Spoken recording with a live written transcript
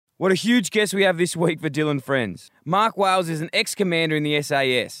What a huge guest we have this week for Dylan Friends. Mark Wales is an ex-commander in the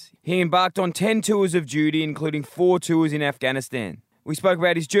SAS. He embarked on 10 tours of duty, including 4 tours in Afghanistan. We spoke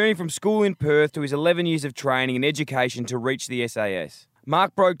about his journey from school in Perth to his 11 years of training and education to reach the SAS.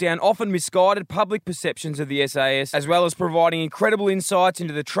 Mark broke down often misguided public perceptions of the SAS, as well as providing incredible insights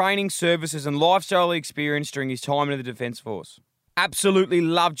into the training, services and lifestyle he experienced during his time in the Defence Force. Absolutely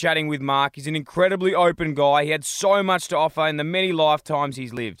love chatting with Mark. He's an incredibly open guy. He had so much to offer in the many lifetimes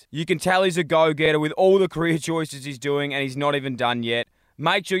he's lived. You can tell he's a go-getter with all the career choices he's doing, and he's not even done yet.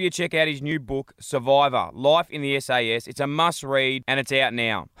 Make sure you check out his new book, Survivor, Life in the SAS. It's a must-read, and it's out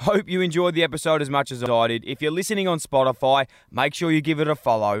now. Hope you enjoyed the episode as much as I did. If you're listening on Spotify, make sure you give it a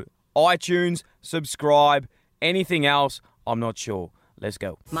follow. iTunes, subscribe, anything else, I'm not sure. Let's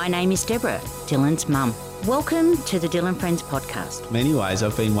go. My name is Deborah, Dylan's mum. Welcome to the Dylan Friends podcast. In many ways,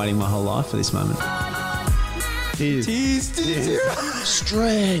 I've been waiting my whole life for this moment. Tease.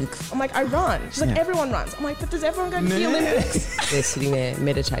 Strength. I'm like, I run. She's like, everyone runs. I'm like, but does everyone go to the Olympics? They're sitting there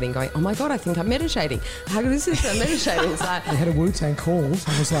meditating, going, oh my God, I think I'm meditating. How good is this? I'm meditating. It's like, We had a Wu-Tang call.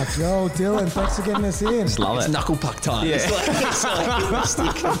 I was like, yo, Dylan, thanks for getting us in. Just love it. It's knuckle puck time. Yeah.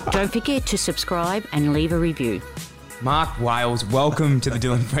 Don't forget to subscribe and leave a review. Mark Wales, welcome to the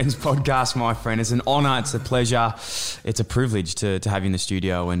Dylan Friends podcast, my friend. It's an honour, it's a pleasure, it's a privilege to have you in the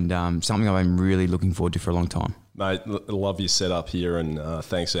studio, and something I've been really looking forward to for a long time. Mate, love your setup here, and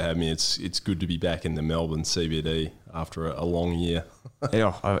thanks for having me. It's good to be back in the Melbourne CBD after a long year.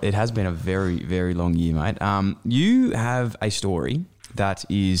 It has been a very, very long year, mate. You have a story that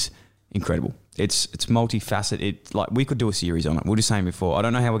is incredible. It's multifaceted. Like, we could do a series on it. We were just saying before, I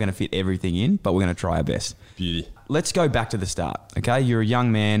don't know how we're going to fit everything in, but we're going to try our best. Beauty. Let's go back to the start, okay? You're a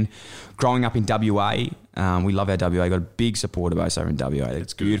young man growing up in WA. We love our WA. Got a big supporter base over in WA.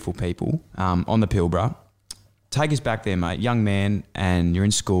 It's beautiful people on the Pilbara. Take us back there, mate. Young man, and you're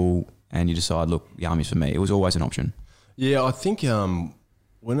in school, and you decide, look, the army's for me. It was always an option. Yeah, I think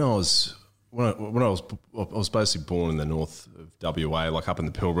when I was basically born in the north of WA, like up in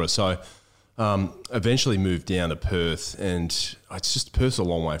the Pilbara. So eventually moved down to Perth, and it's just Perth's a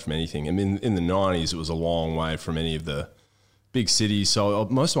long way from anything. I mean, in the 90s, it was a long way from any of the big cities. So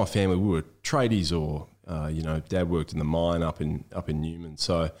most of my family, we were tradies, or Dad worked in the mine up in Newman.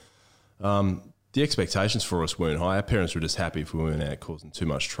 So the expectations for us weren't high. Our parents were just happy if we weren't out causing too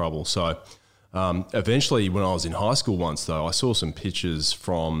much trouble. So eventually, when I was in high school once, though, I saw some pictures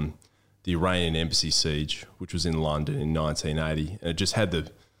from the Iranian embassy siege, which was in London in 1980, and it just had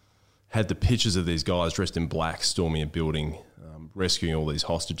the pictures of these guys dressed in black storming a building, rescuing all these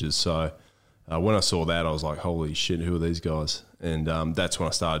hostages. So when I saw that, I was like, holy shit, who are these guys? And that's when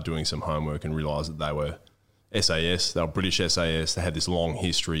I started doing some homework and realised that they were SAS. They were British SAS. They had this long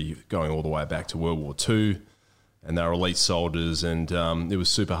history going all the way back to World War II, and they were elite soldiers, and it was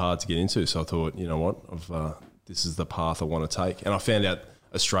super hard to get into. So I thought, you know what, this is the path I want to take. And I found out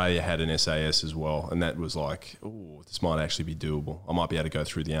Australia had an SAS as well, and that was like, oh, this might actually be doable. I might be able to go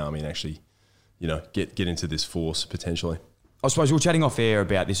through the army and actually, get into this force potentially. I suppose we were chatting off air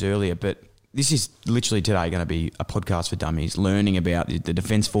about this earlier, but this is literally today going to be a podcast for dummies, learning about the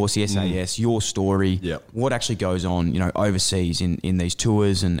Defence Force, the SAS, your story, what actually goes on, overseas in these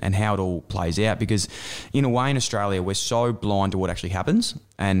tours, and how it all plays out. Because in a way, in Australia, we're so blind to what actually happens.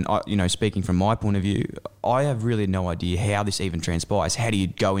 And speaking from my point of view, I have really no idea how this even transpires. How do you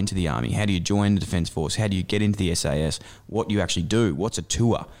go into the army? How do you join the Defence Force? How do you get into the SAS? What do you actually do? What's a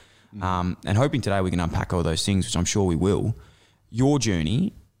tour? And hoping today we can unpack all those things, which I'm sure we will. Your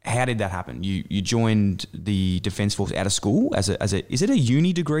journey. How did that happen? You joined the Defence Force out of school as is it a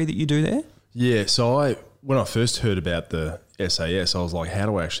uni degree that you do there? Yeah. So when I first heard about the SAS, I was like, how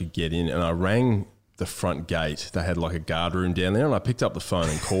do I actually get in? And I rang the front gate. They had like a guard room down there, and I picked up the phone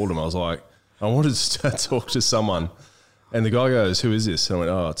and called them. I was like, I wanted to talk to someone, and the guy goes, "Who is this?" And I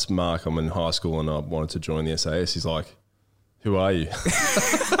went, "Oh, it's Mark. I'm in high school, and I wanted to join the SAS." He's like, "Who are you?"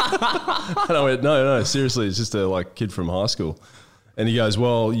 And I went, "No, seriously, it's just a kid from high school." And he goes,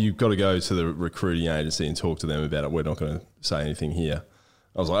 well, you've got to go to the recruiting agency and talk to them about it. We're not going to say anything here.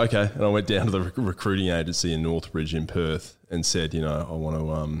 I was like, okay. And I went down to the recruiting agency in Northbridge in Perth and said, I want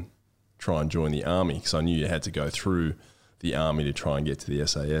to try and join the army, because I knew you had to go through the army to try and get to the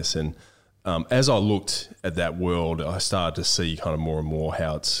SAS. And as I looked at that world, I started to see kind of more and more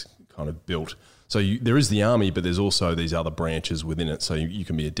how it's kind of built. So there is the army, but there's also these other branches within it. So you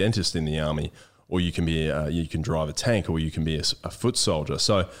can be a dentist in the army, or you can be you can drive a tank, or you can be a foot soldier.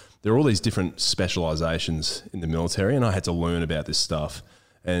 So there are all these different specializations in the military, and I had to learn about this stuff.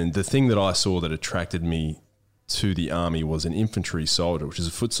 And the thing that I saw that attracted me to the army was an infantry soldier, which is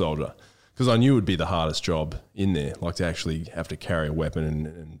a foot soldier, because I knew it would be the hardest job in there, like to actually have to carry a weapon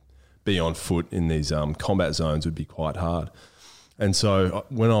and be on foot in these combat zones would be quite hard. And so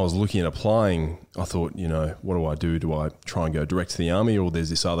when I was looking at applying, I thought, what do I do? Do I try and go direct to the Army, or there's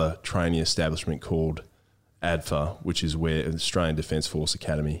this other training establishment called ADFA, which is where Australian Defence Force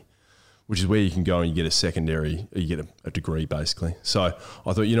Academy, which is where you can go and you get a secondary, you get a degree basically. So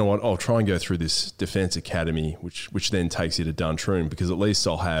I thought, I'll try and go through this Defence Academy, which then takes you to Duntroon, because at least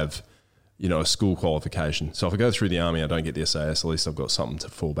I'll have, a school qualification. So if I go through the Army, I don't get the SAS, at least I've got something to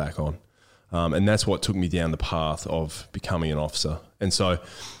fall back on. And that's what took me down the path of becoming an officer. And so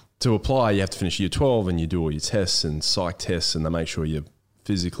to apply, you have to finish year 12 and you do all your tests and psych tests, and they make sure you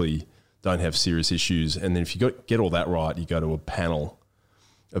physically don't have serious issues. And then if you get all that right, you go to a panel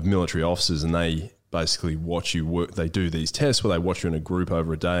of military officers, and they basically watch you work. They do these tests where they watch you in a group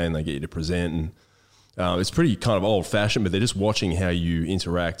over a day and they get you to present. And it's pretty kind of old fashioned, but they're just watching how you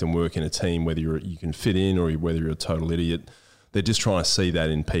interact and work in a team, whether you can fit in or whether you're a total idiot. They're just trying to see that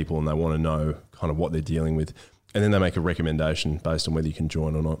in people, and they want to know kind of what they're dealing with. And then they make a recommendation based on whether you can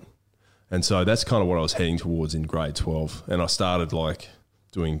join or not. And so that's kind of what I was heading towards in grade 12. And I started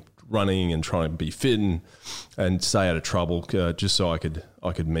doing running and trying to be fit and stay out of trouble, just so I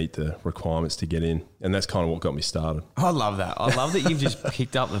could meet the requirements to get in. And that's kind of what got me started. I love that. I love that you've just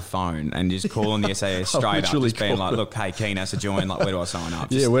picked up the phone and just calling the SAS straight up, just being like, look, hey, Keen has to join. Like, where do I sign up?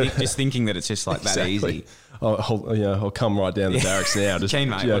 Just thinking that it's just like that easy. I'll come right down the barracks now. Just Keen,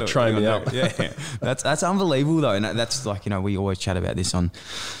 mate, train me up. Yeah, that's unbelievable though. And that's like, we always chat about this on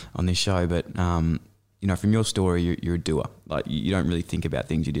this show, but from your story, you're a doer. Like, you don't really think about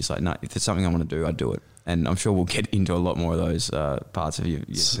things. You're just like, no, if there's something I want to do, I do it. And I'm sure we'll get into a lot more of those parts of your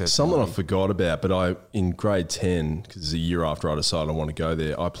Something I forgot about, but in grade 10, because it's a year after I decided I want to go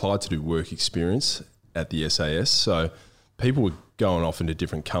there, I applied to do work experience at the SAS. So people were going off into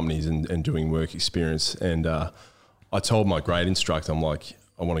different companies and doing work experience. And I told my grade instructor, I'm like,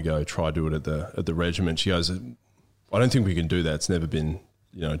 I want to go try do it at the regiment. She goes, I don't think we can do that. It's never been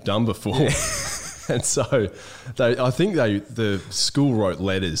done before. Yeah. And so I think the school wrote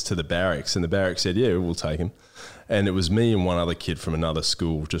letters to the barracks, and the barracks said, yeah, we'll take him. And it was me and one other kid from another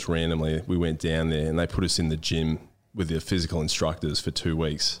school, just randomly. We went down there and they put us in the gym with the physical instructors for 2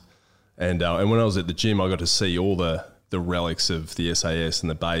 weeks. And when I was at the gym, I got to see all the relics of the SAS and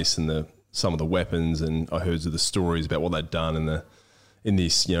the base and some of the weapons, and I heard the stories about what they'd done in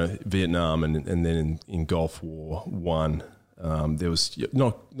this Vietnam and then in Gulf War I. There was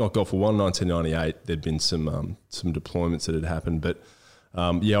not Gulf War I, 1998. There'd been some deployments that had happened, but I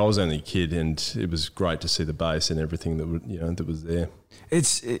was only a kid, and it was great to see the base and everything that was there.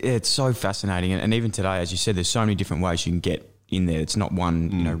 It's so fascinating, and even today, as you said, there's so many different ways you can get in there. It's not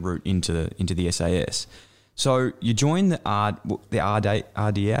one route into the SAS. So you joined the RDAF?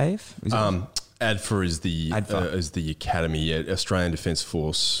 ADFA is the academy, Australian Defence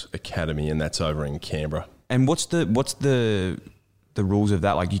Force Academy, and that's over in Canberra. And what's the rules of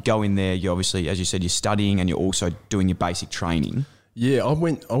that? Like, you go in there, you obviously, as you said, you're studying and you're also doing your basic training. Yeah, I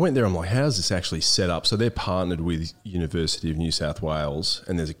went there. I'm like, how is this actually set up? So they're partnered with University of New South Wales,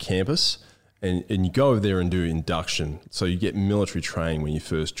 and there's a campus, and you go over there and do induction. So you get military training when you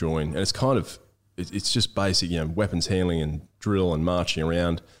first join, and it's kind of it's just basic, weapons handling and drill and marching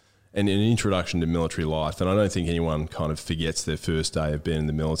around, and an introduction to military life. And I don't think anyone kind of forgets their first day of being in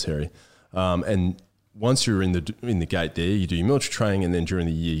the military. And once you're in the gate there, you do your military training, and then during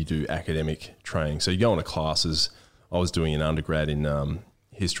the year you do academic training. So you go on to classes. I was doing an undergrad in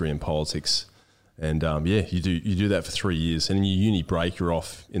history and politics, and you do that for 3 years, and in your uni break you're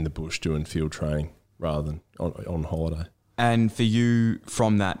off in the bush doing field training rather than on holiday. And for you,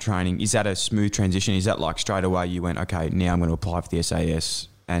 from that training, is that a smooth transition? Is that like straight away you went, okay, now I'm going to apply for the SAS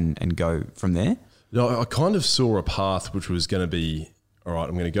and go from there? No, I kind of saw a path which was going to be, all right,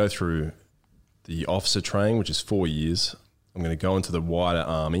 I'm going to go through the officer training, which is 4 years. I'm going to go into the wider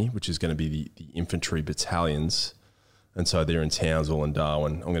army, which is going to be the infantry battalions. And so they're in Townsville and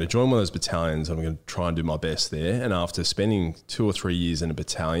Darwin. I'm going to join one of those battalions. I'm going to try and do my best there. And after spending 2 or 3 years in a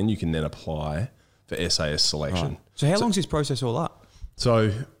battalion, you can then apply for SAS selection. Right. So how long is this process all up?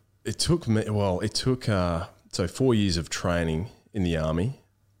 So it took 4 years of training in the army,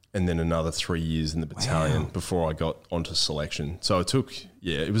 and then another 3 years in the battalion before I got onto selection. So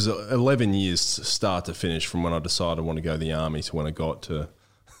it was 11 years start to finish from when I decided I want to go to the army to when I got to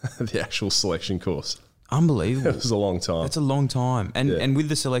the actual selection course. Unbelievable. It was a long time. It's a long time. And with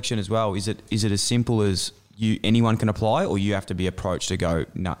the selection as well, is it as simple as anyone can apply, or you have to be approached to go,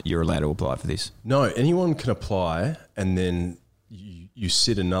 no, you're allowed to apply for this? No, anyone can apply, and then you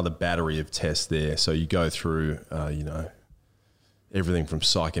sit another battery of tests there. So you go through, everything from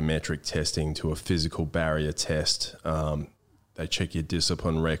psychometric testing to a physical barrier test. they check your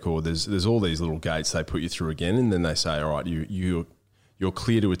discipline record. There's all these little gates they put you through again, and then they say, all right, you're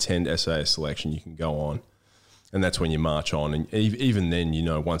clear to attend SAS selection. You can go on, and that's when you march on. And even then,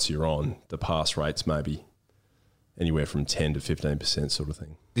 once you're on, the pass rates maybe anywhere from 10 to 15% sort of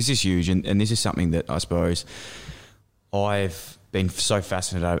thing. This is huge, and this is something that I suppose I've been so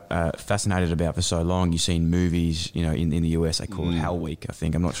fascinated about for so long. You've seen movies, in the US, they call it Hell Week, I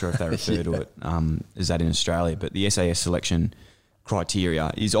think. I'm not sure if they refer to it as that in Australia, but the SAS selection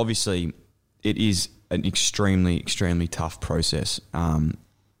criteria is obviously, it is an extremely, extremely tough process.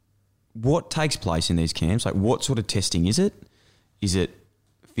 What takes place in these camps? Like, what sort of testing is it? Is it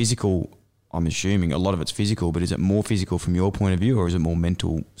physical? I'm assuming a lot of it's physical, but is it more physical from your point of view, or is it more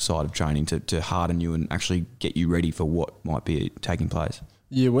mental side of training to harden you and actually get you ready for what might be taking place?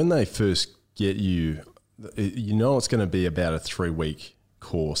 Yeah, when they first get you, it's going to be about a 3-week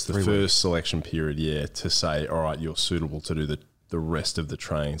course, the first selection period, to say, all right, you're suitable to do the rest of the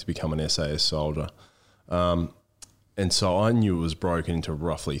training to become an SAS soldier. And so I knew it was broken into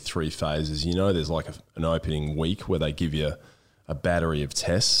roughly 3 phases. There's like an opening week where they give you a battery of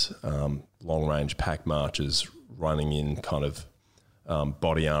tests, long-range pack marches, running in kind of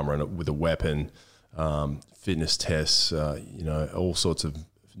body armour and with a weapon, fitness tests, all sorts of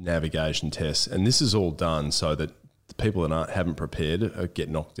navigation tests. And this is all done so that the people that haven't prepared get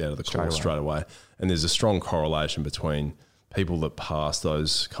knocked out of the course straight away. And there's a strong correlation between people that pass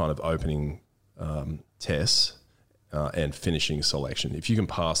those kind of opening tests and finishing selection. If you can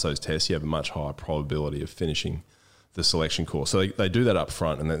pass those tests, you have a much higher probability of finishing the selection course. So they do that up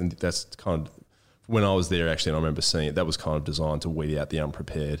front, and that's kind of, when I was there actually, and I remember seeing it, that was kind of designed to weed out the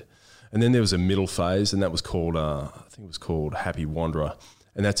unprepared. And then there was a middle phase, and that was called, I think it was called Happy Wanderer,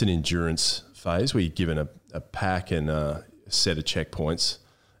 and that's an endurance phase where you're given a pack and a set of checkpoints,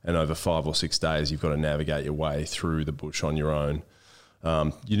 and over 5 or 6 days, you've got to navigate your way through the bush on your own.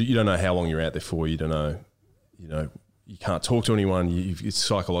 You don't know how long you're out there for. You don't know, you can't talk to anyone. It's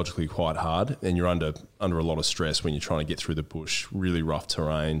psychologically quite hard, and you're under a lot of stress when you're trying to get through the bush, really rough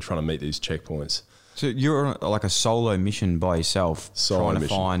terrain, trying to meet these checkpoints. So you're on like a solo mission by yourself, trying to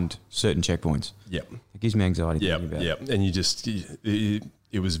find certain checkpoints. Yep. It gives me anxiety thinking about it. Yep. And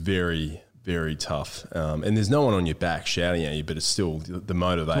it was very, very tough. And there's no one on your back shouting at you, but it's still the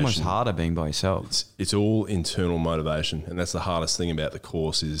motivation. It's almost harder being by yourself. It's all internal motivation, and that's the hardest thing about the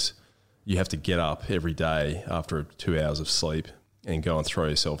course is you have to get up every day after 2 hours of sleep and go and throw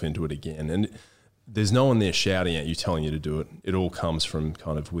yourself into it again. And there's no one there shouting at you, telling you to do it. It all comes from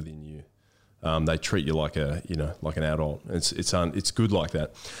kind of within you. They treat you like like an adult. It's good like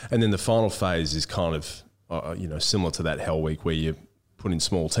that. And then the final phase is kind of similar to that Hell Week, where you put in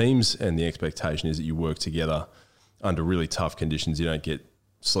small teams, and the expectation is that you work together under really tough conditions. You don't get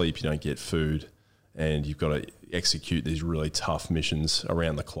sleep, you don't get food, and you've got to execute these really tough missions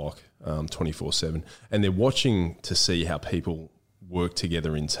around the clock, 24/7. And they're watching to see how people work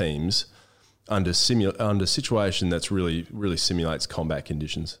together in teams under situation that's really, really simulates combat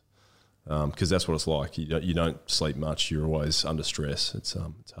conditions. Because that's what it's like. You don't sleep much. You're always under stress. It's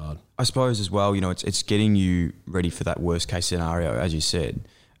hard. I suppose as well, it's getting you ready for that worst case scenario, as you said.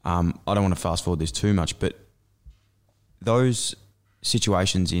 I don't want to fast forward this too much, but those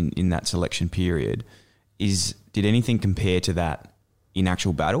situations in that selection period, did anything compare to that in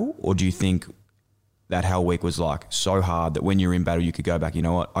actual battle? Or do you think that Hell Week was like so hard that when you're in battle, you could go back, you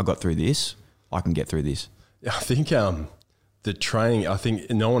know what, I got through this, I can get through this? Yeah, I think the training, I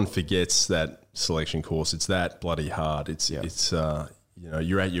think no one forgets that selection course. It's that bloody hard. It's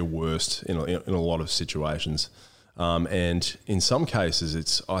you're at your worst in a lot of situations. And in some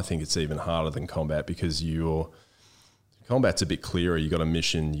cases, I think it's even harder than combat, because combat's a bit clearer. You got a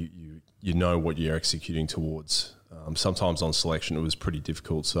mission. You know what you're executing towards. Sometimes on selection, it was pretty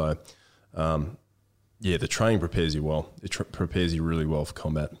difficult. So, the training prepares you well. It prepares you really well for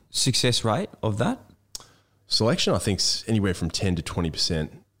combat. Success rate of that? Selection, I think, is anywhere from 10 to 20%.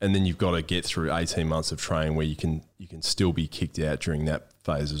 And then you've got to get through 18 months of training where you can still be kicked out during that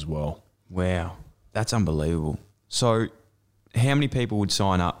phase as well. Wow, that's unbelievable. So how many people would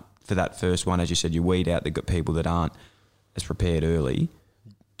sign up for that first one? As you said, you weed out the people that aren't as prepared early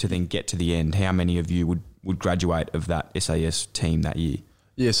to then get to the end. How many of you would graduate of that SAS team that year?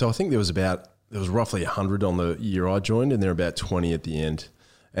 Yeah, so I think there was roughly 100 on the year I joined, and there were about 20 at the end.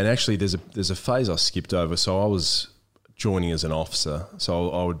 And actually there's a phase I skipped over. So I was joining as an officer. So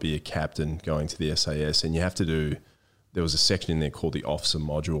I would be a captain going to the SAS, and there was a section in there called the officer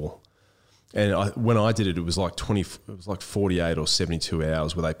module. And when I did it, it was like 48 or 72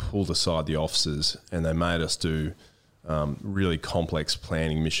 hours where they pulled aside the officers and they made us do really complex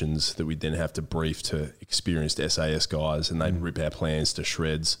planning missions that we'd then have to brief to experienced SAS guys, and they'd rip our plans to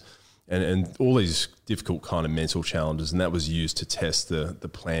shreds, and all these difficult kind of mental challenges, and that was used to test the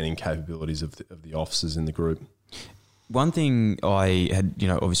planning capabilities of the officers in the group. One thing I had,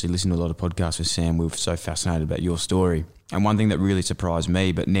 obviously listened to a lot of podcasts with Sam. We were so fascinated about your story. And one thing that really surprised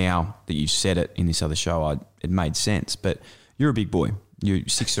me, but now that you've said it in this other show, it made sense. But you're a big boy. You're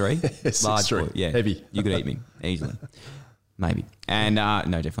 6'3", large 6'3", boy. Yeah, heavy. You could eat me easily, maybe. And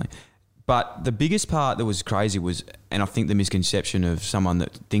no, definitely. But the biggest part that was crazy was, and I think the misconception of someone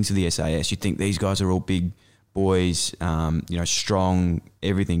that thinks of the SAS, you think these guys are all big boys, strong,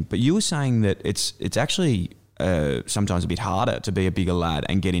 everything. But you were saying that it's actually sometimes a bit harder to be a bigger lad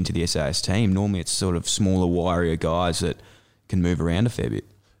and get into the SAS team. Normally it's sort of smaller, wirier guys that can move around a fair bit.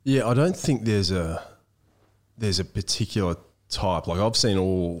 Yeah, I don't think there's a particular type. Like, I've seen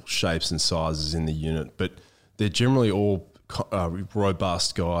all shapes and sizes in the unit, but they're generally all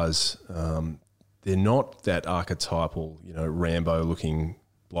robust guys. They're not that archetypal, Rambo-looking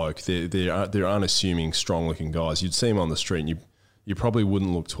bloke. They're unassuming, strong-looking guys. You'd see them on the street, and you probably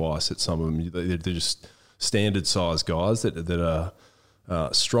wouldn't look twice at some of them. They're just standard-sized guys that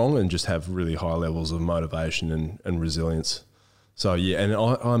are strong and just have really high levels of motivation and resilience. So, yeah, and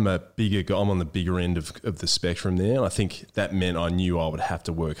I'm a bigger guy. I'm on the bigger end of the spectrum there. And I think that meant I knew I would have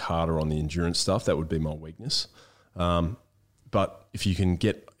to work harder on the endurance stuff. That would be my weakness. But if you can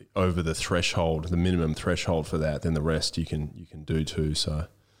get over the threshold, the minimum threshold for that, then the rest you can do too. So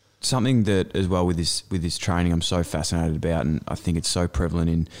something that as well with this training I'm so fascinated about, and I think it's so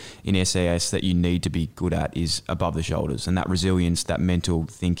prevalent in SAS that you need to be good at, is above the shoulders, and that resilience, that mental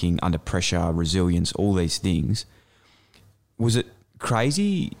thinking under pressure, resilience, all these things. Was it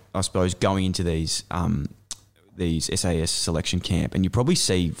crazy, I suppose, going into these SAS selection camp, and you probably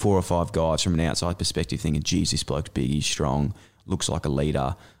see 4 or 5 guys from an outside perspective thinking, geez, this bloke's big, he's strong, looks like a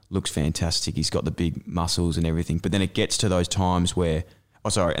leader, looks fantastic, he's got the big muscles and everything. But then it gets to those times where,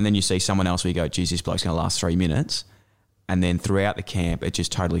 and then you see someone else where you go, geez, this bloke's going to last 3 minutes. And then throughout the camp, it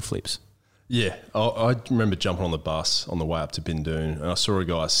just totally flips. Yeah. I remember jumping on the bus on the way up to Bindoon, and I saw a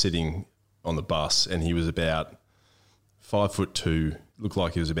guy sitting on the bus, and he was about 5'2", looked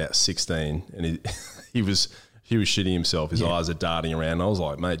like he was about 16, and he was shitting himself. His eyes are darting around. I was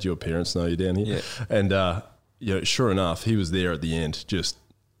like, mate, do your parents know you're down here? Yeah. And sure enough, he was there at the end. Just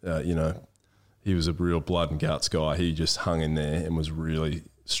he was a real blood and guts guy. He just hung in there and was really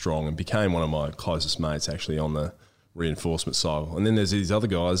strong, and became one of my closest mates actually on the reinforcement cycle. And then there's these other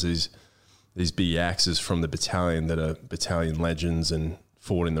guys, these big axes from the battalion that are battalion legends and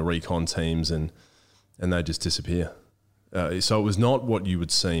fought in the recon teams, and they just disappear. So it was not what you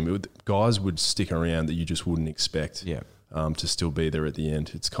would see. Guys would stick around that you just wouldn't expect to still be there at the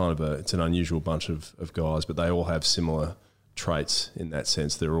end. It's kind of it's an unusual bunch of guys, but they all have similar traits in that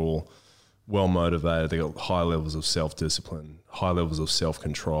sense. They're all well motivated. They got high levels of self-discipline, high levels of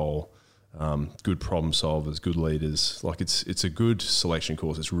self-control, good problem solvers, good leaders. Like it's a good selection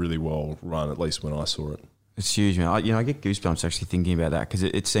course. It's really well run, at least when I saw it. It's huge, man. I get goosebumps actually thinking about that, because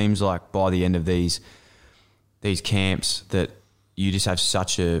it seems like by the end of these camps that you just have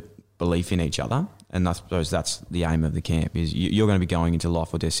such a belief in each other. And I suppose that's the aim of the camp, is you're going to be going into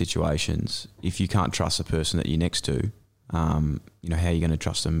life or death situations. If you can't trust the person that you're next to, how are you going to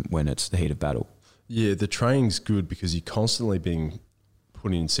trust them when it's the heat of battle? Yeah, the training's good because you're constantly being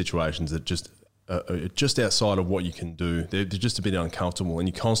put in situations that just outside of what you can do. They're just a bit uncomfortable, and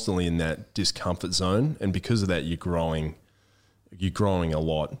you're constantly in that discomfort zone. And because of that, you're growing a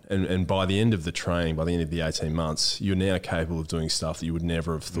lot. And by the end of the training, by the end of the 18 months, you're now capable of doing stuff that you would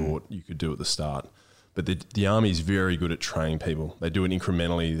never have thought you could do at the start. But the Army is very good at training people. They do it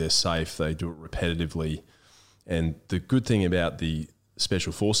incrementally, they're safe, they do it repetitively. And the good thing about the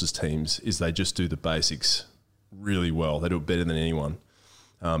Special Forces teams is they just do the basics really well. They do it better than anyone,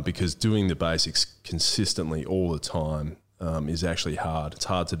 because doing the basics consistently all the time is actually hard. It's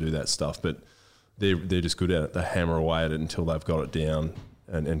hard to do that stuff, but they're just good at it. They hammer away at it until they've got it down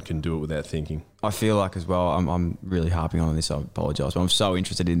and can do it without thinking. I feel like as well, I'm really harping on this, I apologise, but I'm so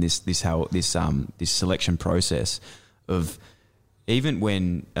interested in this selection process of, even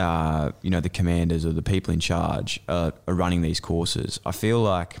when the commanders or the people in charge are running these courses, I feel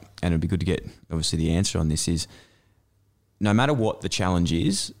like, and it'd be good to get obviously the answer on this, is no matter what the challenge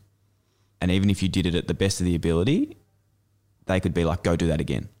is, and even if you did it at the best of the ability, they could be like, go do that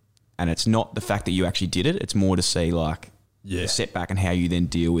again. And it's not the fact that you actually did it, it's more to see like the setback and how you then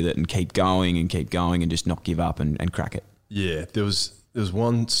deal with it and keep going and just not give up and crack it. Yeah, there was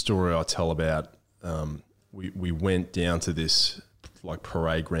one story I tell about, we went down to this like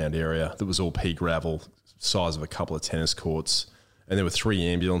parade ground area that was all pea gravel, size of a couple of tennis courts. And there were 3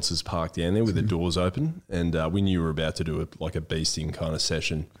 ambulances parked down there with the doors open. And we knew we were about to do a beasting kind of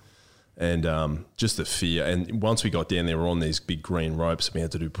session. And just the fear. And once we got down there, we're on these big green ropes. And we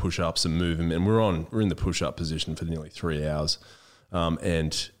had to do push-ups and move them. And we're in the push-up position for nearly 3 hours.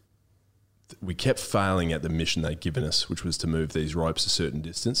 And we kept failing at the mission they'd given us, which was to move these ropes a certain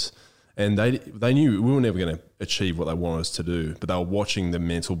distance. And they knew we were never going to achieve what they wanted us to do. But they were watching the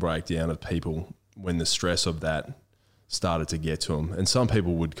mental breakdown of people when the stress of that started to get to them. And some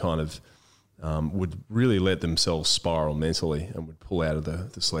people would kind of would really let themselves spiral mentally and would pull out of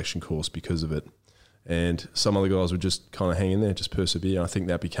the selection course because of it. And some other guys would just kind of hang in there, just persevere. I think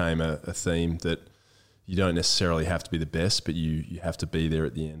that became a theme that you don't necessarily have to be the best, but you have to be there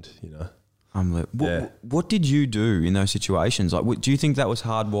at the end, you know. What did you do in those situations? Like, do you think that was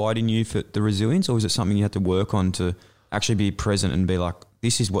hardwired in you for the resilience, or was it something you had to work on to actually be present and be like,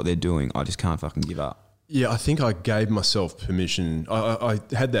 this is what they're doing, I just can't fucking give up? Yeah, I think I gave myself permission. I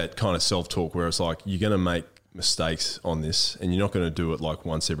had that kind of self-talk where it's like, you're going to make mistakes on this and you're not going to do it like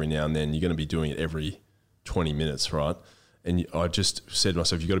once every now and then. You're going to be doing it every 20 minutes, right? And I just said to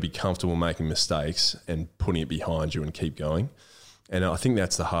myself, you've got to be comfortable making mistakes and putting it behind you and keep going. And I think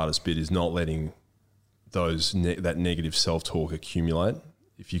that's the hardest bit, is not letting that negative self-talk accumulate.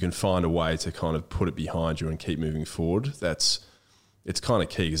 If you can find a way to kind of put it behind you and keep moving forward, it's kind of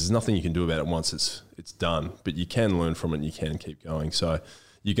key, because there's nothing you can do about it once it's done, but you can learn from it and you can keep going. So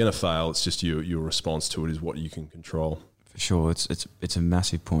you're going to fail. It's just your response to it is what you can control. For sure. It's a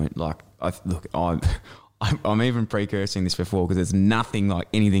massive point. Like, I'm even precursing this before, because there's nothing like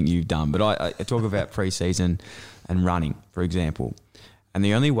anything you've done, but I talk about pre-season and running, for example. And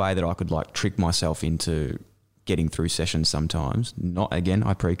the only way that I could like trick myself into getting through sessions sometimes,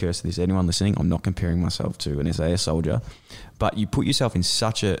 I precursor this, anyone listening, I'm not comparing myself to an SAS soldier, but you put yourself in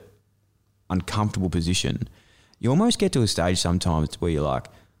such a uncomfortable position, you almost get to a stage sometimes where you're like,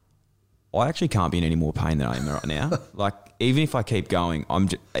 I actually can't be in any more pain than I am right now. Like, even if I keep going, I'm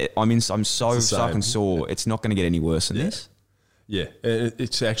so fucking sore. It's not going to get any worse than this. Yeah,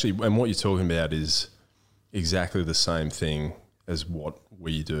 it's actually, and what you're talking about is exactly the same thing as what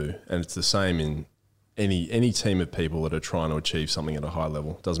we do, and it's the same in any team of people that are trying to achieve something at a high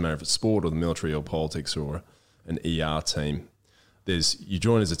level. Doesn't matter if it's sport or the military or politics or an ER team. You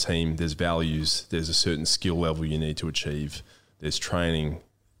join as a team, there's values, there's a certain skill level you need to achieve, there's training,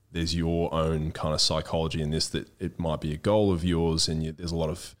 there's your own kind of psychology in this, that it might be a goal of yours, and there's a lot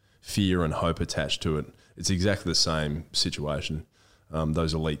of fear and hope attached to it. It's exactly the same situation,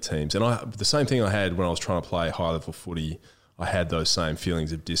 those elite teams. And the same thing I had when I was trying to play high-level footy, I had those same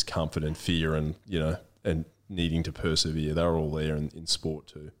feelings of discomfort and fear and, and needing to persevere. They were all there in sport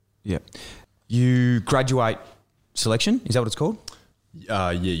too. Yeah. You graduate selection, is that what it's called?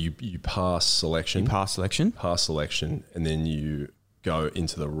 You pass selection. Pass selection, and then you go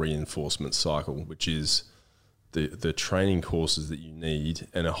into the reinforcement cycle, which is the training courses that you need,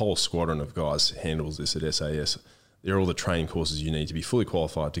 and a whole squadron of guys handles this at SAS. They're all the training courses you need to be fully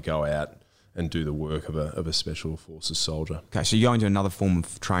qualified to go out and do the work of a special forces soldier. Okay, so you go into another form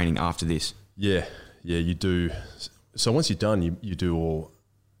of training after this? Yeah, you do. So once you're done, you do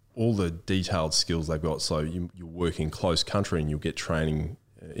all the detailed skills they've got. So you work in close country and you'll get training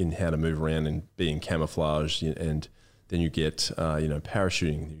in how to move around and be in camouflage, and then you get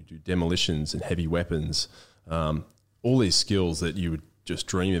parachuting, you do demolitions and heavy weapons. All these skills that you would just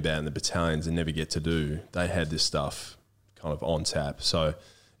dream about in the battalions and never get to do, they had this stuff kind of on tap. So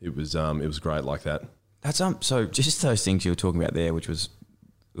it was great like that. That's so just those things you were talking about there, which was,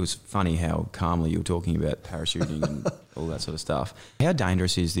 it was funny how calmly you were talking about parachuting and all that sort of stuff. How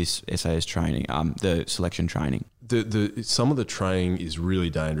dangerous is this SAS training, the selection training? Some of the training is really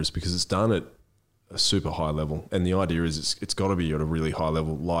dangerous because it's done at a super high level, and the idea is it's got to be at a really high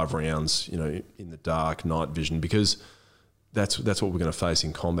level, live rounds, in the dark, night vision, because that's what we're going to face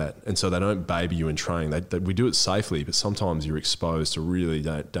in combat. And so they don't baby you in training. We do it safely, but sometimes you're exposed to really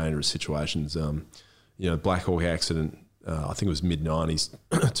dangerous situations. Black Hawk accident, I think it was mid-90s,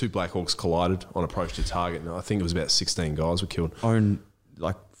 2 Black Hawks collided on approach to target, and I think it was about 16 guys were killed.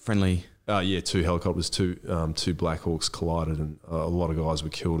 Friendly? 2 helicopters, two Black Hawks collided, and a lot of guys were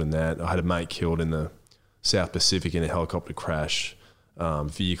killed in that. I had a mate killed in the South Pacific in a helicopter crash,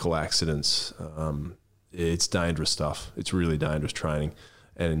 vehicle accidents. It's dangerous stuff. It's really dangerous training.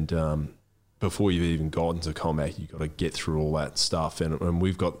 And before you've even got into combat, you've got to get through all that stuff. And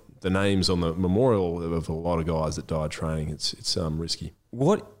we've got the names on the memorial of a lot of guys that died training. It's risky.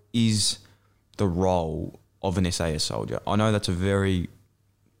 What is the role of an SAS soldier? I know that's a very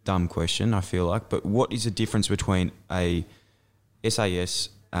dumb question, I feel like, but what is the difference between a SAS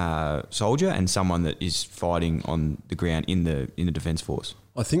soldier and someone that is fighting on the ground in the Defence Force?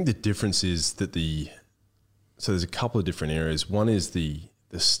 I think the difference is that so there's a couple of different areas. One is the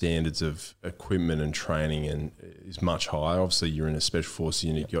standards of equipment and training and is much higher. Obviously, you're in a special forces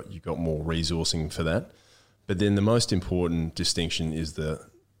unit, you've got more resourcing for that. But then the most important distinction is the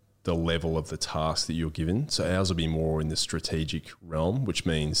level of the task that you're given. So ours will be more in the strategic realm, which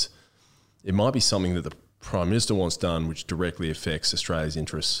means it might be something that the Prime Minister wants done which directly affects Australia's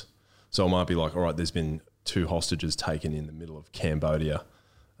interests. So it might be like, all right, there's been 2 hostages taken in the middle of Cambodia.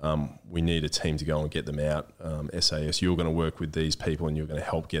 We need a team to go and get them out. SAS, you're going to work with these people and you're going to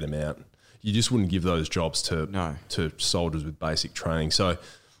help get them out. You just wouldn't give those jobs to soldiers with basic training. So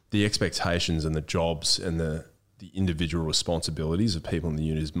the expectations and the jobs and the individual responsibilities of people in the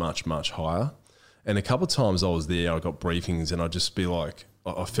unit is much, much higher. And a couple of times I was there, I got briefings and I'd just be like,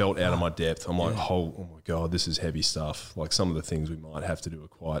 I felt out of my depth. I'm like, oh my God, this is heavy stuff. Like some of the things we might have to do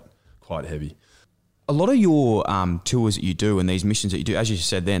are quite heavy. A lot of your tours that you do and these missions that you do, as you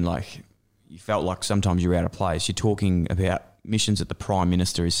said then, like you felt like sometimes you're out of place. You're talking about missions that the Prime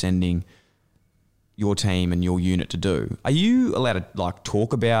Minister is sending your team and your unit to do. Are you allowed to like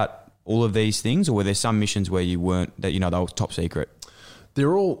talk about all of these things, or were there some missions where you weren't, that they were top secret?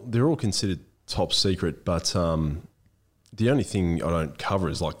 They're all considered top secret, but the only thing I don't cover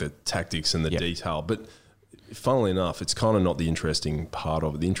is like the tactics and the detail. But funnily enough, it's kind of not the interesting part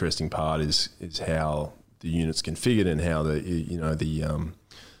of it. The interesting part is how the unit's configured and how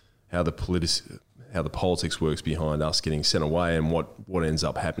the politics works behind us getting sent away and what ends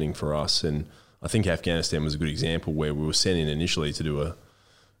up happening for us. And I think Afghanistan was a good example where we were sent in initially to do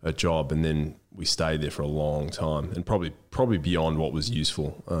a job, and then we stayed there for a long time and probably beyond what was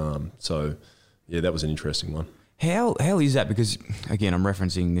useful. So yeah, that was an interesting one. How is that? Because again, I'm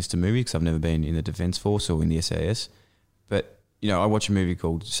referencing this to movie because I've never been in the Defence Force or in the SAS. But I watch a movie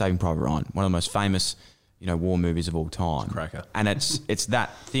called Saving Private Ryan, one of the most famous war movies of all time. It's a cracker. And it's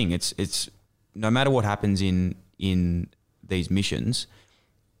that thing. It's no matter what happens in these missions,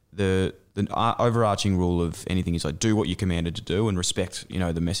 the overarching rule of anything is like do what you're commanded to do and respect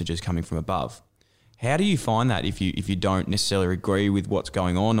the messages coming from above. How do you find that if you don't necessarily agree with what's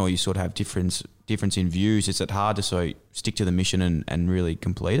going on, or you sort of have difference in views? Is it hard to stick to the mission and really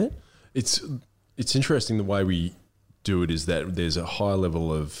complete it? It's interesting the way we do it is that there's a high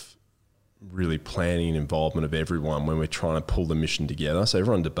level of really planning and involvement of everyone when we're trying to pull the mission together. So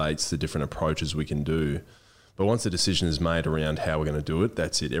everyone debates the different approaches we can do. But once the decision is made around how we're going to do it,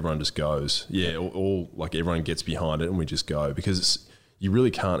 that's it. Everyone just goes. Yeah, all like everyone gets behind it and we just go, because you really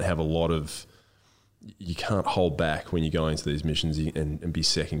can't have you can't hold back when you go into these missions and be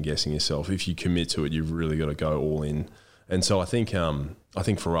second guessing yourself. If you commit to it, you've really got to go all in. And so I think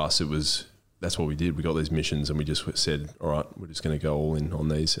for us that's what we did. We got these missions and we just said, all right, we're just going to go all in on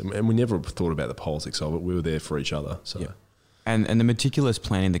these. And we never thought about the politics of it. We were there for each other. So. Yeah. And the meticulous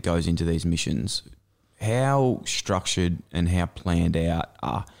planning that goes into these missions, how structured and how planned out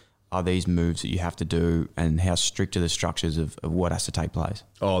are these moves that you have to do, and how strict are the structures of what has to take place?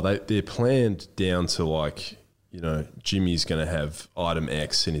 Oh, they're planned down to Jimmy's going to have item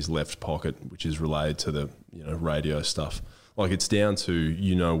X in his left pocket, which is related to the radio stuff. Like it's down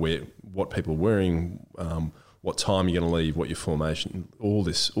to what people are wearing, what time you're going to leave, what your formation, all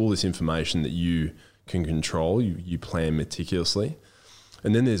this information that you can control. You plan meticulously,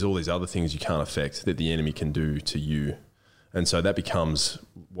 and then there's all these other things you can't affect that the enemy can do to you. And so that becomes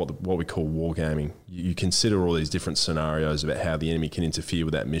what we call wargaming. You consider all these different scenarios about how the enemy can interfere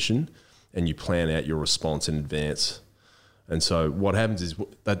with that mission, and you plan out your response in advance. And so what happens is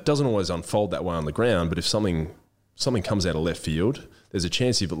that doesn't always unfold that way on the ground, but if something comes out of left field, there's a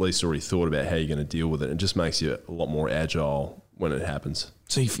chance you've at least already thought about how you're going to deal with it. It just makes you a lot more agile when it happens.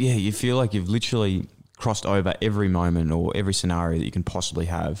 So you feel like you've literally crossed over every moment or every scenario that you can possibly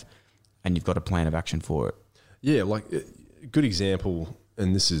have, and you've got a plan of action for it. Yeah, like a good example,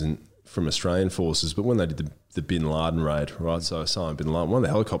 and this isn't from Australian forces, but when they did the Bin Laden raid, right? So Osama Bin Laden, one of the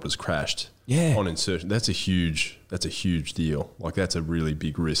helicopters crashed on insertion. That's a huge deal. Like that's a really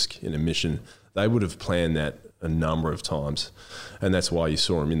big risk in a mission. They would have planned that a number of times, and that's why you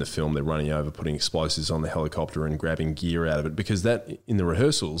saw them in the film. They're running over, putting explosives on the helicopter and grabbing gear out of it, because that in the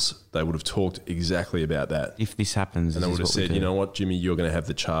rehearsals they would have talked exactly about that. If this happens, and they would have said, you know what, Jimmy, you're going to have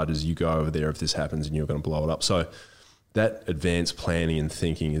the charges. You go over there if this happens, and you're going to blow it up. So that advanced planning and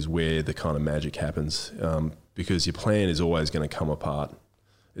thinking is where the kind of magic happens, because your plan is always going to come apart.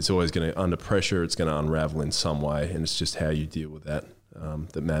 It's always going to, under pressure, it's going to unravel in some way, and it's just how you deal with that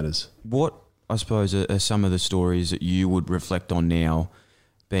that matters. What, I suppose, are some of the stories that you would reflect on now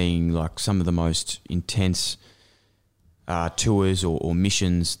being like some of the most intense tours or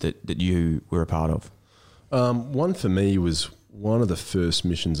missions that you were a part of? One for me was one of the first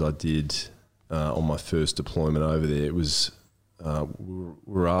missions I did on my first deployment over there. It was we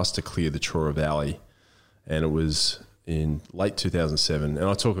were asked to clear the Chora Valley, and it was in late 2007. And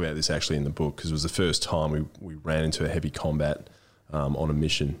I talk about this actually in the book because it was the first time we ran into a heavy combat on a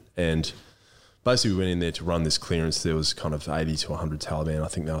mission. And basically we went in there to run this clearance. There was kind of 80 to 100 Taliban, I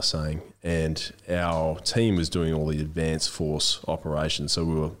think they were saying. And our team was doing all the advanced force operations. So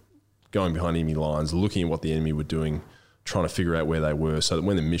we were going behind enemy lines, looking at what the enemy were doing, trying to figure out where they were, so that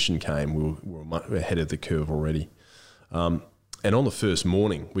when the mission came, we were ahead of the curve already. And on the first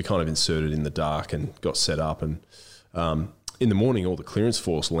morning, we kind of inserted in the dark and got set up. And in the morning, all the clearance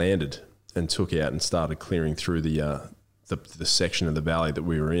force landed and took out and started clearing through the section of the valley that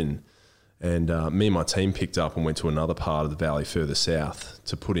we were in. And me and my team picked up and went to another part of the valley further south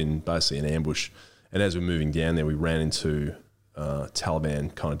to put in basically an ambush. And as we're moving down there, we ran into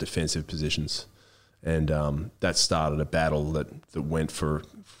Taliban kind of defensive positions. And that started a battle that went for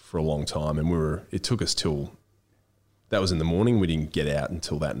a long time. And it took us till, that was in the morning, we didn't get out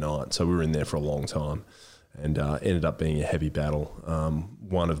until that night. So we were in there for a long time and ended up being a heavy battle.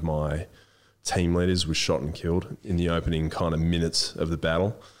 One of my team leaders was shot and killed in the opening kind of minutes of the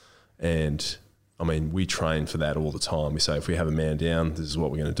battle. And I mean, we train for that all the time. We say, if we have a man down, this is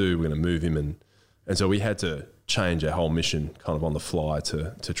what we're going to do. We're going to move him. And so we had to change our whole mission kind of on the fly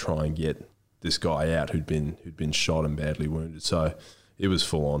to try and get this guy out who'd been shot and badly wounded. So it was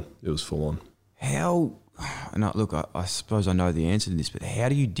full on. It was full on. How, and look, I suppose I know the answer to this, but how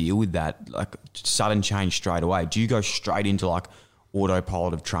do you deal with that, like sudden change straight away? Do you go straight into like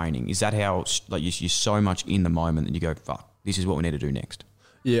autopilot of training? Is that how, like you're so much in the moment that you go, fuck, this is what we need to do next?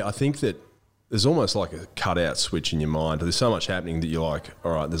 Yeah, I think that there's almost like a cutout switch in your mind. There's so much happening that you're like,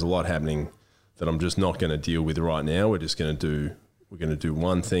 all right, there's a lot happening that I'm just not going to deal with right now. We're going to do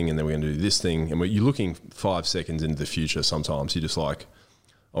one thing and then we're going to do this thing. And you're looking 5 seconds into the future sometimes. You're just like,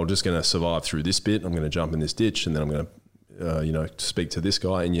 I'm just going to survive through this bit. I'm going to jump in this ditch and then I'm going to, speak to this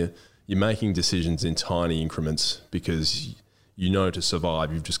guy. And you're making decisions in tiny increments because to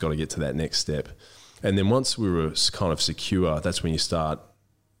survive, you've just got to get to that next step. And then once we were kind of secure, that's when you start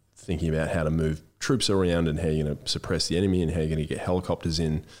thinking about how to move troops around and how you're going to suppress the enemy and how you're going to get helicopters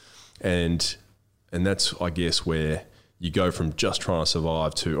in. And that's, I guess, where you go from just trying to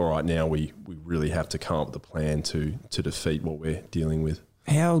survive to, all right, now we really have to come up with a plan to defeat what we're dealing with.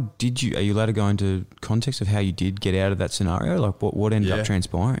 How did you, are you allowed to go into context of how you did get out of that scenario? Like what ended up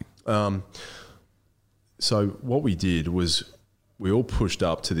transpiring? So what we did was we all pushed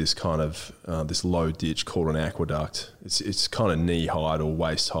up to this kind of, this low ditch called an aqueduct. It's kind of knee height or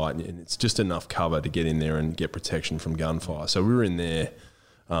waist height and it's just enough cover to get in there and get protection from gunfire. So we were in there,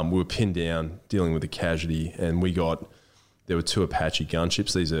 we were pinned down dealing with a casualty and there were 2 Apache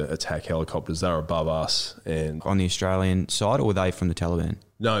gunships. These are attack helicopters. They were above us. And on the Australian side, or were they from the Taliban?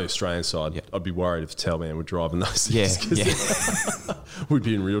 No, Australian side. Yep. I'd be worried if the Taliban were driving those things. Yeah. We'd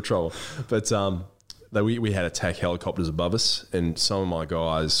be in real trouble. But we had attack helicopters above us, and some of my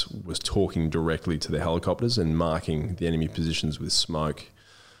guys was talking directly to the helicopters and marking the enemy positions with smoke.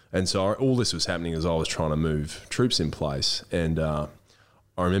 And so all this was happening as I was trying to move troops in place. And I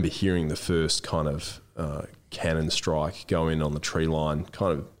remember hearing the first kind of cannon strike go in on the tree line,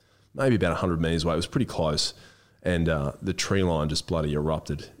 kind of maybe about 100 metres away. It was pretty close. And the tree line just bloody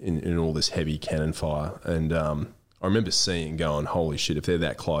erupted in all this heavy cannon fire. And I remember seeing and going, holy shit, if they're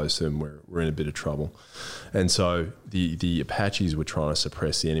that close, then we're in a bit of trouble. And so the Apaches were trying to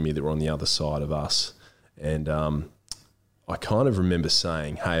suppress the enemy that were on the other side of us. And I kind of remember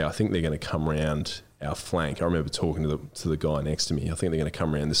saying, hey, I think they're going to come around our flank. I remember talking to the guy next to me. I think they're going to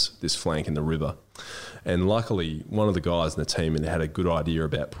come around this flank in the river. And luckily, one of the guys in the team had a good idea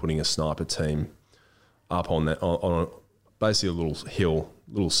about putting a sniper team up on basically a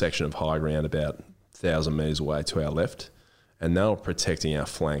little section of high ground about 1,000 metres away to our left. And they were protecting our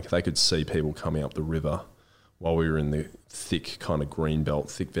flank. They could see people coming up the river while we were in the thick kind of green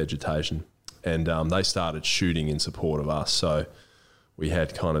belt, thick vegetation. And they started shooting in support of us. So we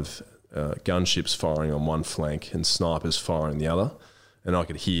had kind of gunships firing on one flank and snipers firing the other. And I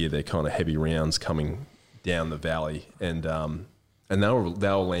could hear their kind of heavy rounds coming down the valley. And they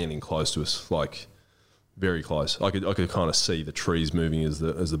were landing close to us, like very close. I could kind of see the trees moving as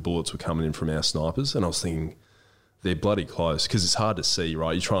the bullets were coming in from our snipers. And I was thinking, they're bloody close because it's hard to see,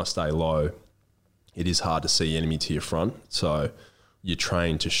 right? You're trying to stay low. It is hard to see enemy to your front. So you're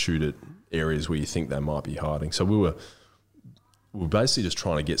trained to shoot at areas where you think they might be hiding. So we were basically just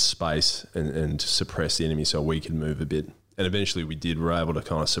trying to get space and suppress the enemy so we could move a bit. And eventually we were able to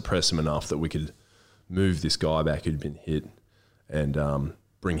kind of suppress them enough that we could move this guy back who'd been hit and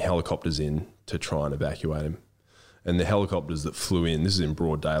bring helicopters in to try and evacuate him. And the helicopters that flew in, this is in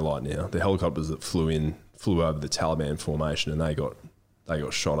broad daylight now, the helicopters that flew over the Taliban formation, and they got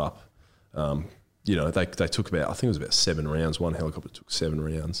shot up. They took about, I think it was about 7 rounds. One helicopter took 7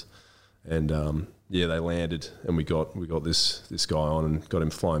 rounds. And they landed, and we got this guy on and got him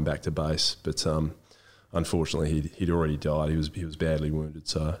flying back to base. But unfortunately, he'd already died. He was badly wounded.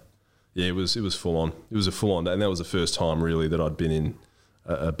 So yeah, it was full on. It was a full on day, and that was the first time really that I'd been in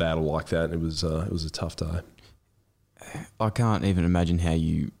a battle like that. And it was a tough day. I can't even imagine how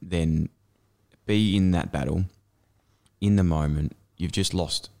you then be in that battle, in the moment. You've just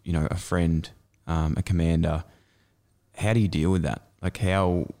lost, a friend, a commander. How do you deal with that? Like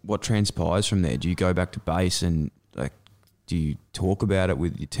what transpires from there? Do you go back to base and do you talk about it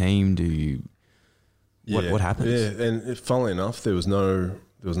with your team? What happens? Yeah, and funnily enough, there was no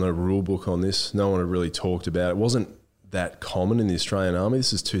rule book on this. No one had really talked about it. It wasn't that common in the Australian Army.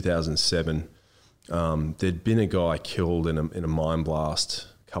 This is 2007. There'd been a guy killed in a mine blast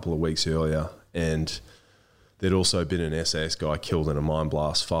a couple of weeks earlier, and there'd also been an SAS guy killed in a mine